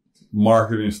one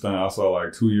marketing stunt I saw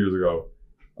like 2 years ago.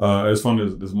 It's from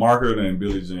this marketer named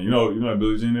Billy Jean. You know what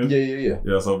Billy Jean is? Yeah.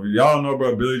 Yeah, so if y'all know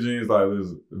about Billy Jean, is like this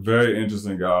very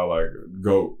interesting guy, like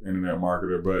GOAT internet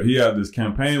marketer. But he had this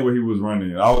campaign where he was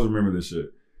running, and I always remember this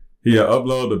shit. He had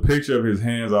uploaded a picture of his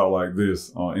hands out like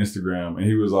this on Instagram, and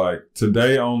he was like,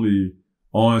 today only,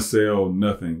 on sale,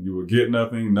 nothing. You will get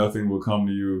nothing, nothing will come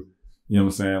to you. You know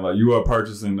what I'm saying? Like, you are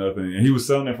purchasing nothing. And he was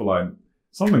selling it for like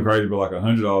something crazy, but like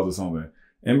 $100 or something.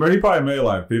 And bro, he probably made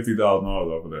like $50,000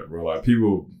 off of that, bro. Like,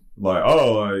 people like,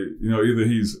 oh, like, you know, either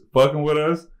he's fucking with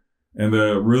us and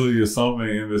there really is something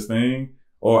in this thing,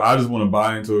 or I just want to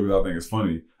buy into it because I think it's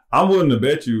funny. I'm willing to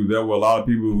bet you there were a lot of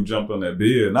people who jumped on that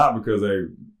bid, not because they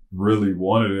really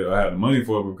wanted it or had the money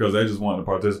for it, but because they just wanted to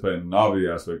participate in the novelty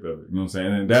aspect of it. You know what I'm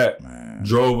saying? And that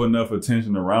drove enough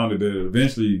attention around it that it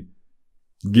eventually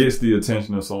gets the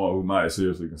attention of someone who might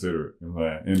seriously consider it. You know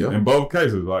what I'm saying? In both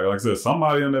cases, like I said,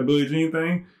 somebody on that Billie Jean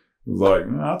thing was like,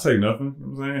 I'll take nothing. You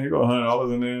know what I'm saying? Here go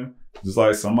 $100 in there. Just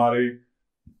like somebody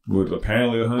with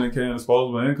apparently $100K in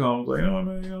disposable income was like, you know what I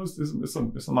mean? You know, it's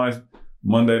a nice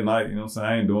Monday night. You know what I'm saying?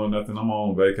 I ain't doing nothing. I'm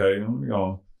on vacay. You know, we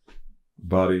gonna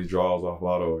buy these draws off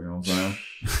Latto. You know what I'm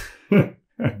saying?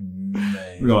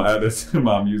 We're gonna add this to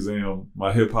my museum,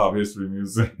 my hip hop history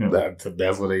museum.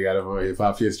 That's what they got it for, hip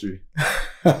hop history.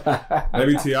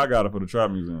 Maybe T.I. got it for the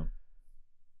Trap Museum.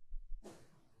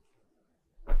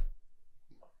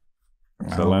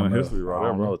 It's Atlanta history, right? I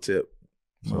don't know, Tip.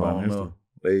 It's Atlanta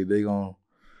history. They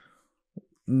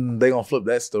gonna flip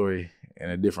that story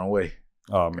in a different way.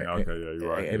 Oh man, okay, yeah, you're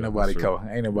right. Ain't nobody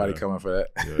coming for that.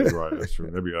 Yeah, you're right. That's true.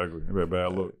 That'd be ugly. That'd be a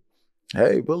bad look.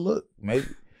 Hey, but look, maybe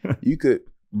you could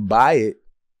buy it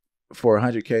for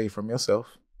 $100K from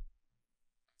yourself.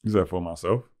 Is that for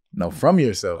myself? No, from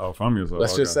yourself. Oh, from yourself.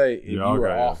 Let's just say if you were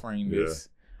offering this,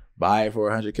 buy it for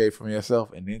 $100K from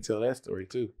yourself, and then tell that story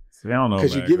too. See, I don't know,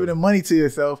 because you're giving the money to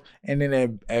yourself, and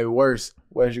then at worst,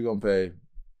 where's you gonna pay?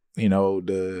 You know,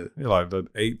 like the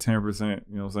 8-10%.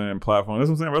 You know what I'm saying? Platform. That's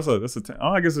what I'm saying. That's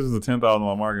I guess this is a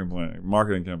 $10,000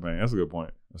 marketing campaign. That's a good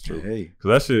point. That's true. Because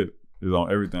that shit is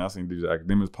on everything. I seen DJ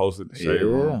Academics posted the shade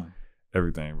room,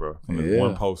 everything, bro. From the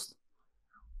one post.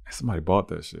 Somebody bought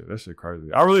that shit. That shit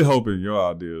crazy. I really hope your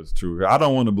idea is true. I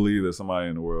don't want to believe that somebody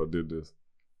in the world did this.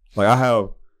 Like, I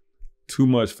have too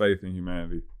much faith in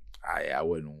humanity. I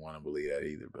wouldn't want to believe that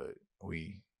either, but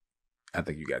I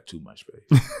think you got too much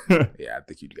faith. Yeah, I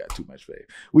think you got too much faith.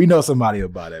 We know somebody will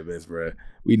buy that mess, bro.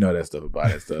 We know that stuff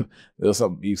about that stuff. There's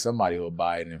somebody who will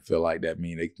buy it and feel like that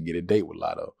mean they can get a date with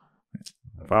Latto.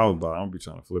 If I was buying, I'm be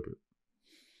trying to flip it.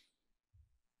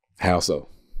 How so?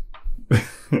 I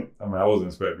mean, I wasn't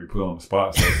expecting to be put on the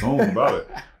spot so soon about it,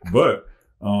 but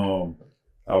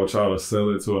I would try to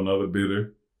sell it to another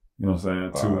bidder. You know what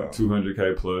I'm saying?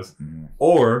 200K plus,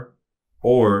 or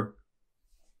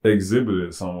exhibit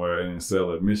it somewhere and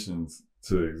sell admissions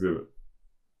to the exhibit.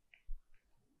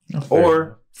 Okay.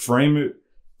 Or frame it,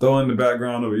 throw in the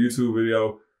background of a YouTube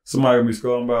video. Somebody will be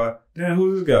scrolling by. Damn,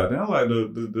 who's this guy? Damn, I like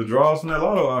the draws from that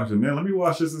Latto auction. Man, let me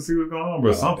watch this and see what's going on,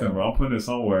 bro. Something, bro. I'm putting it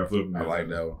somewhere and flipping it. I like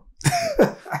that one.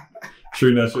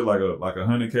 Treating that shit like a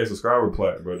 100K subscriber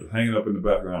plaque, bro. Just hanging up in the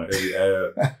background of every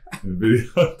ad and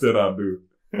video that I do.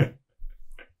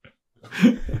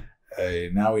 Hey,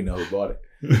 now we know who bought it.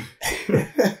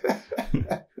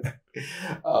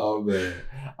 Oh, man.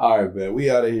 All right, man. We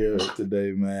out of here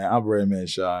today, man. I'm Brandman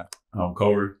Sean. I'm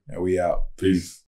Kohrey. And we out. Peace.